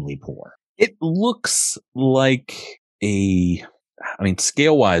extremely poor. It looks like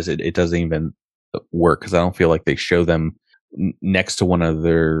scale wise, it doesn't even work, because I don't feel like they show them next to one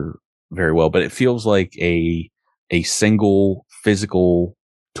another very well, but it feels like a single physical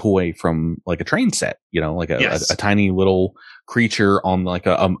toy from like a train set, like a tiny little creature on like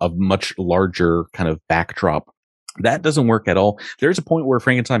a much larger kind of backdrop. That doesn't work at all. There's a point where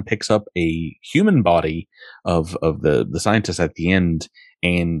Frankenstein picks up a human body of the scientist at the end,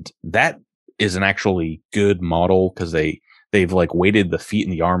 and that is an actually good model, because they've like weighted the feet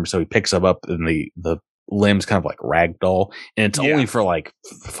and the arms, so he picks them up and the limbs kind of like ragdoll, and it's only for like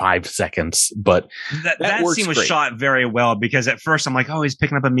 5 seconds, but that scene was shot very well, because at first I'm like, oh, he's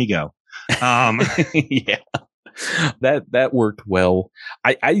picking up Amigo. That worked well.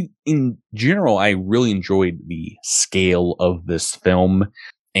 I in general, I really enjoyed the scale of this film.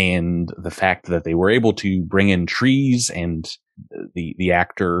 and the fact that they were able to bring in trees, and the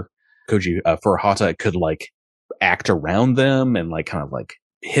actor Koji Furuhata could like act around them and like kind of like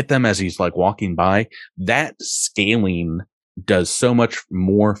hit them as he's like walking by. That scaling does so much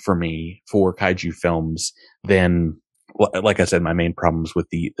more for me for kaiju films than, like I said, my main problems with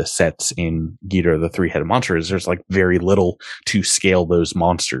the sets in Ghidorah the Three-Headed Monster is there's like very little to scale those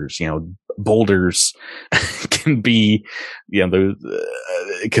monsters. You know, boulders can be, you know, those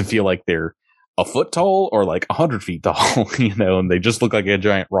it can feel like they're a foot tall or like 100 feet tall, you know, and they just look like a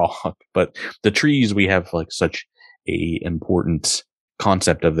giant rock. But the trees, we have like such a important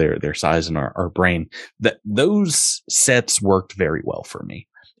concept of their size in our brain that those sets worked very well for me.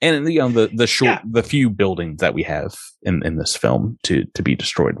 And you know, the few buildings that we have in this film to be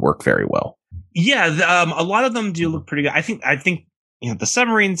destroyed work very well. Yeah, a lot of them do look pretty good. I think you know the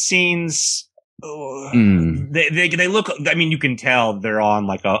submarine scenes. They look. I mean, you can tell they're on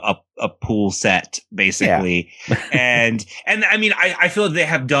like a pool set basically, yeah. and I mean, I feel like they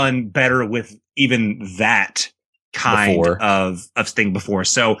have done better with even that kind of thing before.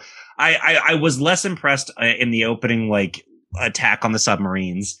 So I was less impressed in the opening like attack on the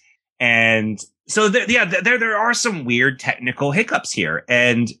submarines, and so there are some weird technical hiccups here,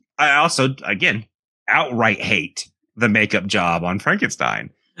 and I also again outright hate the makeup job on Frankenstein.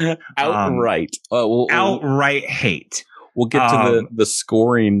 Outright. Outright hate. We'll get to the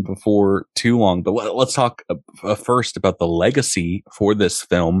scoring before too long, but let's talk first about the legacy for this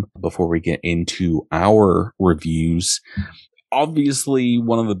film before we get into our reviews. Obviously,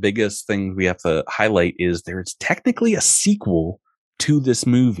 one of the biggest things we have to highlight is there's technically a sequel to this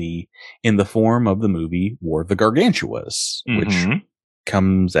movie in the form of the movie War of the Gargantuas, which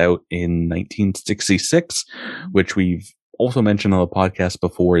comes out in 1966, which we've also mentioned on the podcast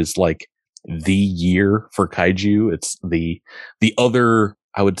before is like the year for kaiju. It's the other,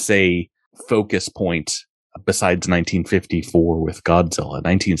 I would say, focus point besides 1954 with Godzilla.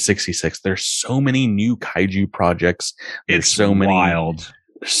 1966, there's so many new kaiju projects. There's so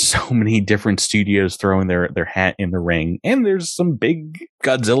many different studios throwing their hat in the ring, and there's some big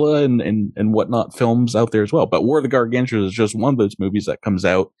Godzilla and whatnot films out there as well. But War of the Gargantuas is just one of those movies that comes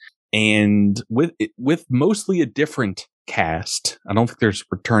out, and with mostly a different cast. I don't think there's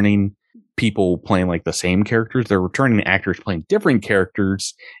returning people playing like the same characters. They're returning actors playing different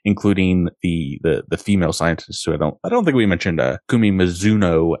characters, including the female scientist. So I don't think we mentioned Kumi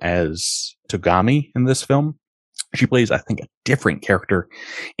Mizuno as Togami in this film. She plays, I think, a different character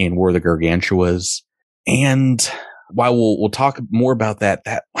in War of the Gargantuas. And while we'll talk more about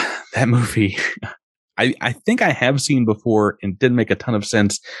that movie, I think I have seen before and didn't make a ton of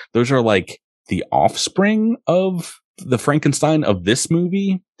sense. Those are like the offspring of the Frankenstein of this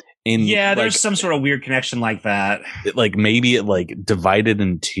movie. There's like, some sort of weird connection like that. Maybe it like divided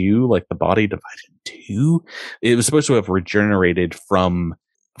in two, like the body divided in two. It was supposed to have regenerated from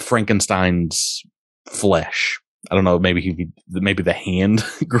Frankenstein's flesh. I don't know. Maybe the hand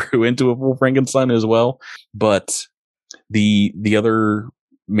grew into a full Frankenstein as well. But the other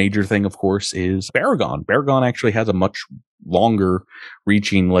major thing, of course, is Baragon. Baragon actually has a much longer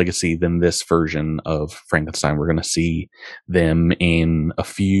reaching legacy than this version of Frankenstein. We're going to see them in a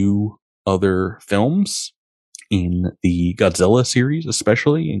few other films in the Godzilla series,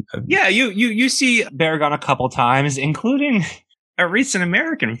 especially. Yeah, you see Baragon a couple times, including a recent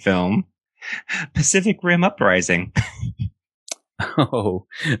American film, Pacific Rim Uprising.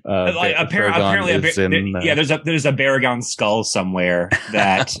 Apparently, there's a Baragon skull somewhere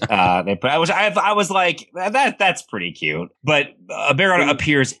that they put. I was like, that's pretty cute. But Baragon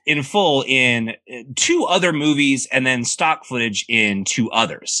appears in full in 2 other movies and then stock footage in 2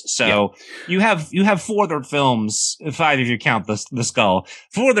 others. So you have 4 other films, 5 if you count the skull,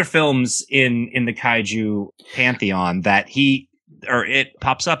 4 other films in the kaiju pantheon that it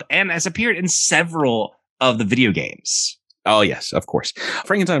pops up and has appeared in several of the video games. Oh, yes, of course.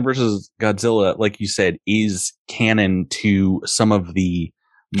 Frankenstein versus Godzilla, like you said, is canon to some of the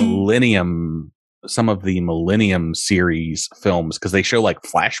Millennium series films, because they show like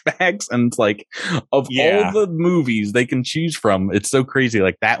flashbacks, and it's like of all the movies they can choose from, it's so crazy.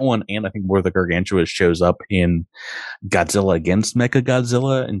 Like that one, and I think War of the Gargantuas shows up in Godzilla Against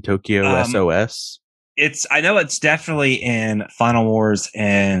Mechagodzilla in Tokyo SOS. I know it's definitely in Final Wars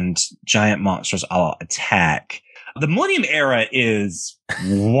and Giant Monsters All Attack. The Millennium Era is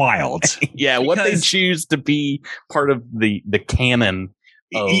wild. What they choose to be part of the canon.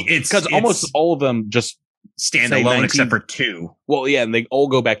 Because almost all of them just stand alone except for 2. Well, yeah, and they all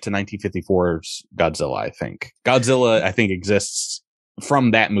go back to 1954's Godzilla, I think. Godzilla, I think, exists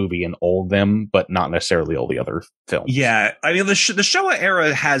from that movie in all of them, but not necessarily all the other films. Yeah, I mean the Showa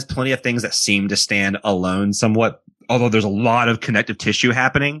era has plenty of things that seem to stand alone somewhat, although there's a lot of connective tissue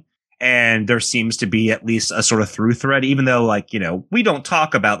happening, and there seems to be at least a sort of through thread, even though, like, we don't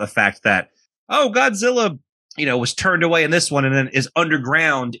talk about the fact that, Godzilla, was turned away in this one and then is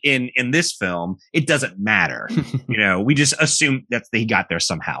underground in this film. It doesn't matter. We just assume that he got there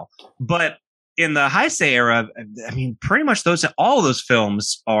somehow. But in the Heisei era, I mean, pretty much all of those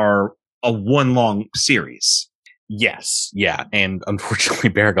films are a one long series. Yes. Yeah. And unfortunately,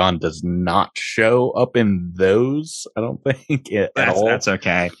 Baragon does not show up in those. I don't think at all. That's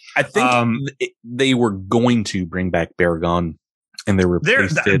okay. I think they were going to bring back Baragon, and they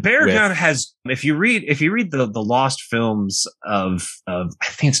replaced it. Baragon has, if you read the lost films of I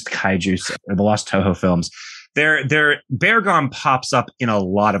think it's Kaiju or the Lost Toho films, Baragon pops up in a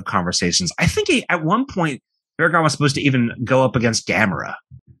lot of conversations. I think at one point Baragon was supposed to even go up against Gamera,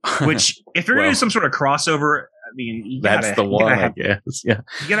 which if you're going to do some sort of crossover, I mean, that's the one, I guess. Yeah.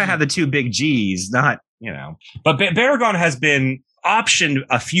 You got to have the two big G's, not, but Baragon has been optioned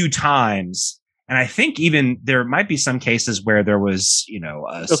a few times. And I think even there might be some cases where there was,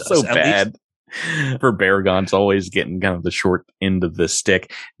 it's so bad for Baragon's always getting kind of the short end of the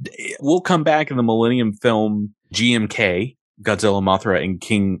stick. We'll come back in the Millennium film GMK, Godzilla, Mothra, and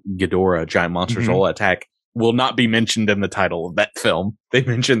King Ghidorah, Giant Monsters All Attack, will not be mentioned in the title of that film. They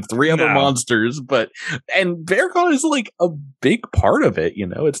mentioned 3 other monsters, and Baragon is like a big part of it,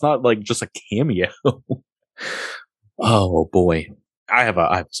 It's not like just a cameo. Oh boy. I have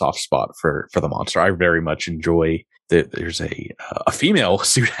a soft spot for the monster. I very much enjoy that there's a female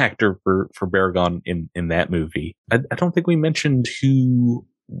suit actor for Baragon in that movie. I don't think we mentioned who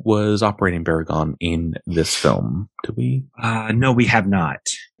was operating Baragon in this film. Did we? No, we have not.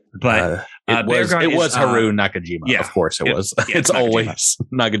 But it was Haru Nakajima. Yeah, of course it was. It's always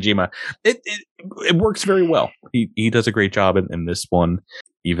Nakajima. It works very well. He does a great job in this one,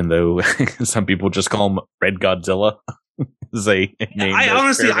 even though some people just call him Red Godzilla. I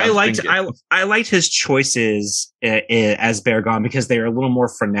liked his choices as Baragon because they were a little more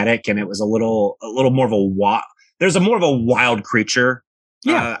frenetic, and it was a little more of a there's more of a wild creature.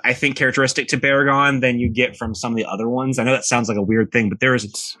 Yeah, I think characteristic to Baragon than you get from some of the other ones. I know that sounds like a weird thing, but there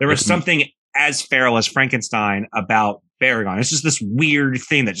was something as feral as Frankenstein about Baragon. It's just this weird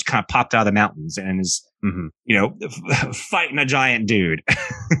thing that just kind of popped out of the mountains and is, fighting a giant dude.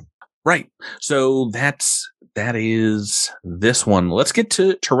 Right. So that is this one. Let's get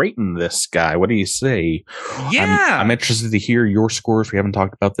to rating this guy. What do you say? Yeah. I'm interested to hear your scores. We haven't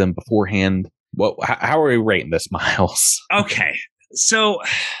talked about them beforehand. How are we rating this, Miles? Okay. So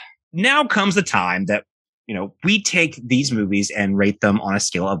now comes the time that, we take these movies and rate them on a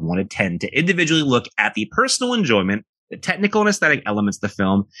scale of 1 to 10 to individually look at the personal enjoyment, the technical and aesthetic elements of the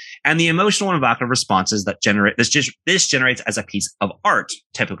film, and the emotional and evocative responses that this generates as a piece of art.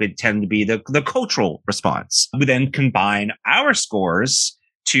 Typically tend to be the cultural response. We then combine our scores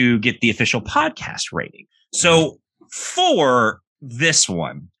to get the official podcast rating. So for this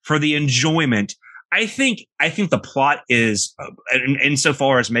one, for the enjoyment, I think the plot is,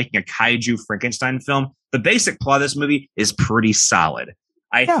 insofar as making a kaiju Frankenstein film, the basic plot of this movie is pretty solid.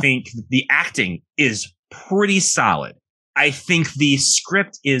 I think the acting is pretty solid. I think the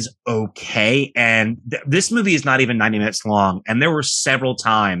script is okay. And this movie is not even 90 minutes long. And there were several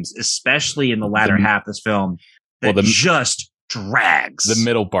times, especially in the latter half of this film, that just drags. The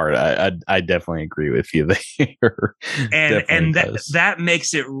middle part, I definitely agree with you there. And that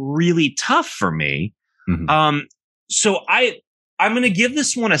makes it really tough for me. Mm-hmm. So I'm going to give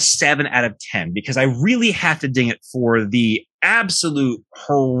this one a 7 out of 10 because I really have to ding it for the absolute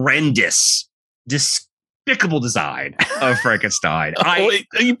horrendous, despicable design of Frankenstein.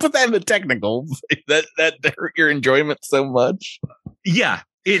 You put that in the technical. That hurt your enjoyment so much. Yeah.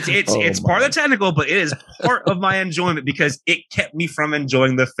 It's part of the technical, but it is part of my enjoyment because it kept me from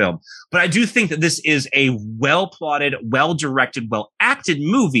enjoying the film. But I do think that this is a well-plotted, well-directed, well-acted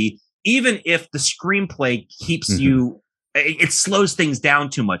movie, even if the screenplay keeps you, it slows things down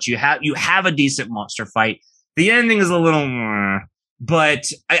too much. You have a decent monster fight. The ending is a little, but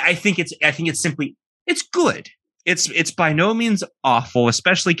I think it's simply, it's good. It's by no means awful,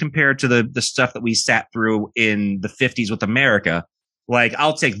 especially compared to the stuff that we sat through in the 50s with America. Like,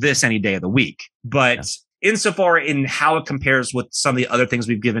 I'll take this any day of the week. But insofar in how it compares with some of the other things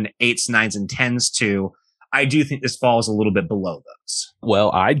we've given 8s, 9s, and 10s to, I do think this falls a little bit below those.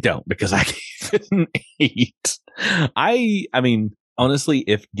 Well, I don't, because I gave it an 8. I mean, honestly,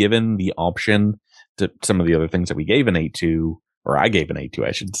 if given the option to some of the other things that we gave an 8 to, or I gave an 8 to,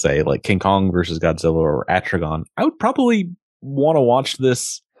 I should say, like King Kong versus Godzilla or Atragon, I would probably want to watch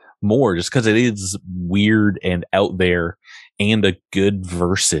this more just because it is weird and out there and a good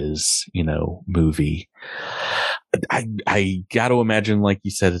versus, movie. I got to imagine, like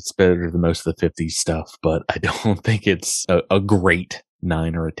you said, it's better than most of the 50s stuff, but I don't think it's a great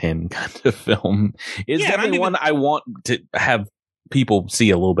 9 or a 10 kind of film. It's definitely one I want to have people see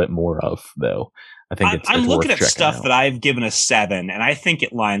a little bit more of, though. I think I'm looking at stuff out. that I've given a 7, and I think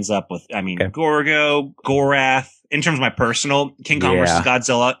it lines up with, Gorgo, Gorath. In terms of my personal King Kong versus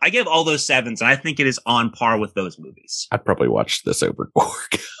Godzilla, I give all those 7s, and I think it is on par with those movies. I'd probably watch this over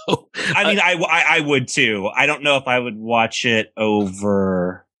Gorgo. I would too. I don't know if I would watch it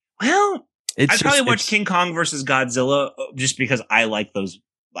over. Well, I'd probably watch King Kong versus Godzilla just because I like those.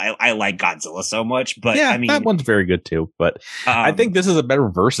 I like Godzilla so much, but yeah, that one's very good too. But I think this is a better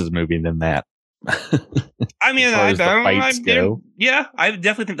versus movie than that. I mean, I definitely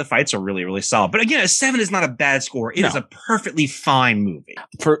think the fights are really, really solid. But again, a 7 is not a bad score. It is a perfectly fine movie.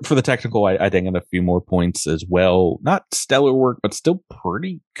 For the technical, I think in a few more points as well. Not stellar work, but still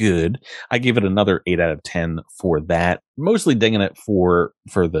pretty good. I gave it another 8 out of 10 for that. Mostly dinging it for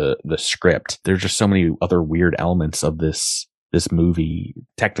the script. There's just so many other weird elements of this movie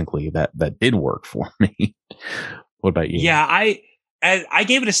technically that did work for me. What about you? Yeah, I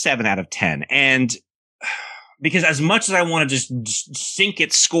gave it a 7 out of 10, and because as much as I want to just sink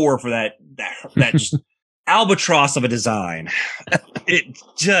its score for that just albatross of a design,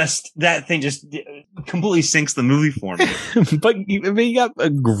 that thing just completely sinks the movie for me. But you got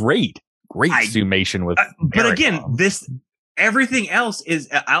a great summation with. But again, everything else is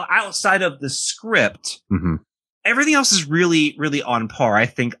outside of the script. Mm-hmm. Everything else is really, really on par. I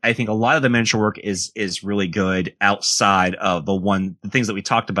think a lot of the miniature work is really good outside of the things that we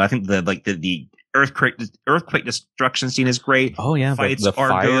talked about. I think the earthquake destruction scene is great. Oh yeah, fights the are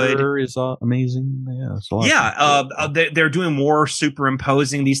fire good. Is amazing. Yeah, it's a lot they're doing more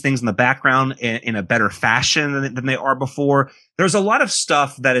superimposing these things in the background in a better fashion than they are before. There's a lot of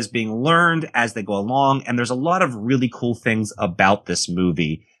stuff that is being learned as they go along, and there's a lot of really cool things about this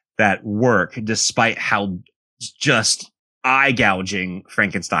movie that work despite how just eye gouging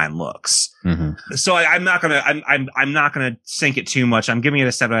Frankenstein looks. Mm-hmm. So I'm not gonna sink it too much. I'm giving it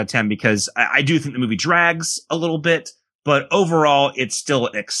a 7 out of 10 because I do think the movie drags a little bit, but overall it's still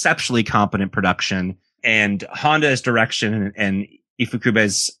an exceptionally competent production, and Honda's direction and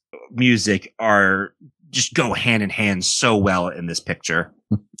Ifukube's music are just go hand in hand so well in this picture.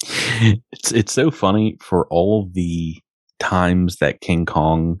 It's so funny for all of the times that King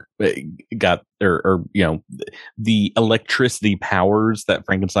Kong got or the electricity powers that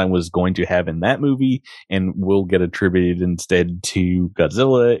Frankenstein was going to have in that movie and will get attributed instead to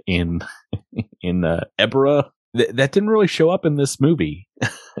Godzilla in Ebra. That didn't really show up in this movie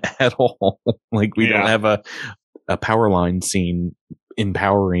at all. Like we don't have a power line scene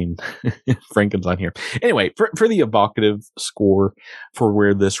empowering Frankenstein here. Anyway, for the evocative score for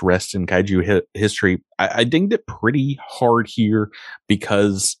where this rests in kaiju history, I dinged it pretty hard here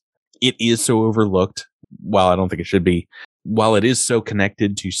because it is so overlooked. While I don't think it should be, while it is so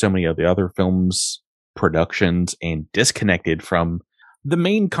connected to so many of the other films' productions and disconnected from the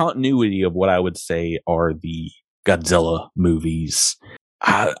main continuity of what I would say are the Godzilla movies,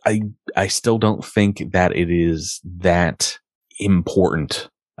 I still don't think that it is that important,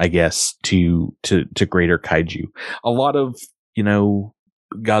 I guess, to greater kaiju. A lot of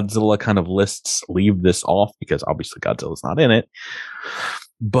Godzilla kind of lists leave this off because obviously Godzilla's not in it.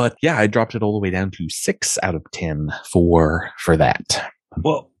 But yeah, I dropped it all the way down to 6 out of 10 for that.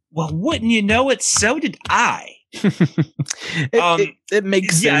 Well, wouldn't you know it? So did I. It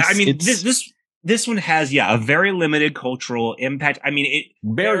makes sense. Yeah, I mean, this one has a very limited cultural impact. I mean,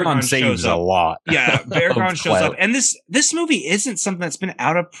 Baragon saves a lot. Yeah, Baragon shows up, and this movie isn't something that's been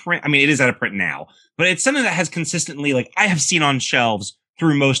out of print. I mean, it is out of print now, but it's something that has consistently, I have seen on shelves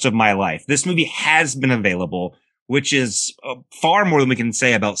through most of my life. This movie has been available, which is far more than we can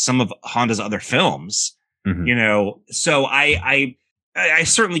say about some of Honda's other films. Mm-hmm. So I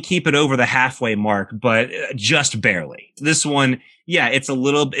certainly keep it over the halfway mark, but just barely. This one, it's a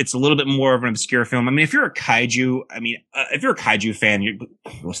little bit more of an obscure film. I mean, if you're a kaiju fan, you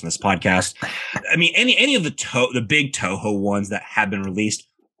listen to this podcast. I mean, any of the big Toho ones that have been released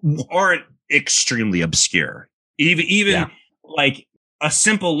aren't extremely obscure. Even like a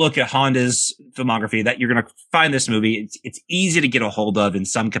simple look at Honda's filmography, that you're going to find this movie. It's easy to get a hold of in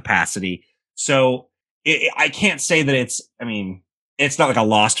some capacity. So I can't say that it's not like a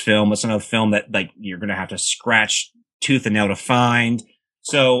lost film. It's not a film that you're going to have to scratch tooth and nail to find.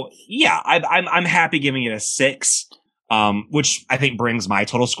 So yeah, I'm happy giving it a 6. which I think brings my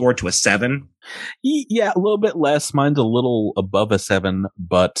total score to a 7. Yeah, a little bit less. Mine's a little above a 7,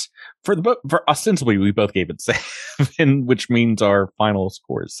 but for ostensibly we both gave it 7, which means our final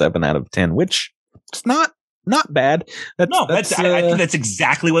score is 7 out of 10, which it's not bad. I think that's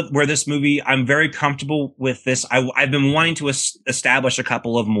exactly where this movie. I'm very comfortable with this. I've been wanting to establish a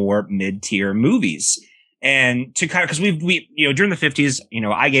couple of more mid-tier movies, and to kind of, because we during the 50s,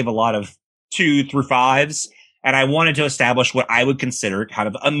 I gave a lot of 2 through 5s. And I wanted to establish what I would consider kind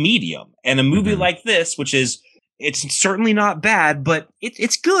of a medium. And a movie like this, which is, it's certainly not bad, but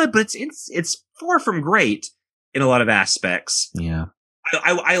it's good, but it's far from great in a lot of aspects. Yeah.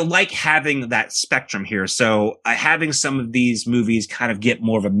 I like having that spectrum here. So having some of these movies kind of get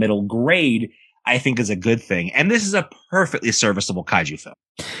more of a middle grade, I think is a good thing. And this is a perfectly serviceable kaiju film.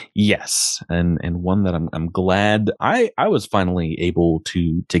 Yes, and one that I'm glad I was finally able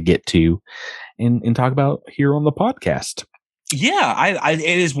to get to and talk about here on the podcast. Yeah, it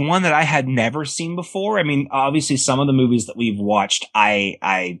is one that I had never seen before. I mean, obviously some of the movies that we've watched,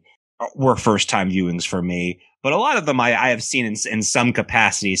 I were first time viewings for me, but a lot of them I have seen in some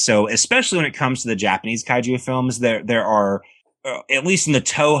capacity. So especially when it comes to the Japanese kaiju films, there are, at least in the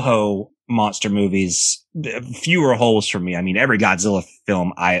Toho monster movies, fewer holes for me. I mean, every Godzilla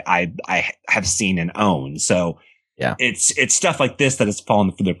film I have seen and own. So yeah, it's stuff like this that has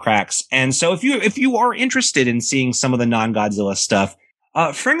fallen through the cracks. And so if you are interested in seeing some of the non-Godzilla stuff,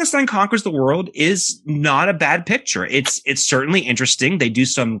 Frankenstein Conquers the World is not a bad picture. It's certainly interesting. They do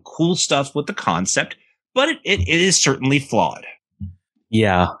some cool stuff with the concept, but it is certainly flawed.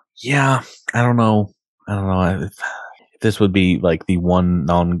 Yeah. I don't know. If this would be like the one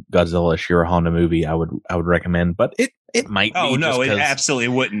non-Godzilla Shiro Honda movie I would recommend, but it might be. Oh no, it absolutely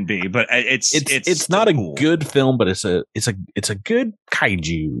wouldn't be. But it's not a good film, but it's a good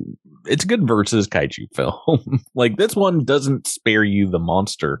kaiju. It's a good versus kaiju film. Like this one doesn't spare you the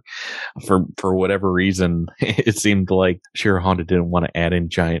monster for whatever reason. It seemed like Shiro Honda didn't want to add in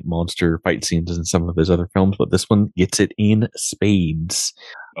giant monster fight scenes in some of his other films, but this one gets it in spades.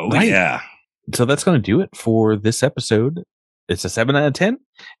 Oh right? Yeah. So that's going to do it for this episode. It's a 7 out of 10.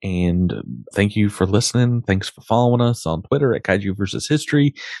 And thank you for listening. Thanks for following us on Twitter at Kaiju vs.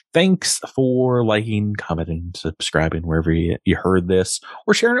 History. Thanks for liking, commenting, subscribing wherever you heard this,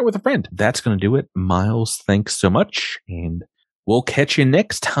 or sharing it with a friend. That's going to do it. Miles, thanks so much. And we'll catch you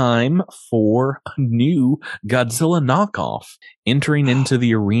next time for a new Godzilla knockoff. Entering into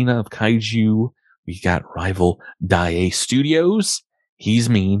the arena of Kaiju, we got rival Daiei Studios. He's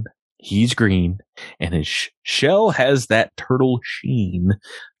mean. He's green, and his shell has that turtle sheen.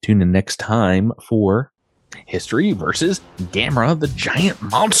 Tune in next time for History versus Gamera the Giant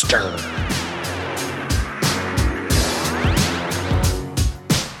Monster.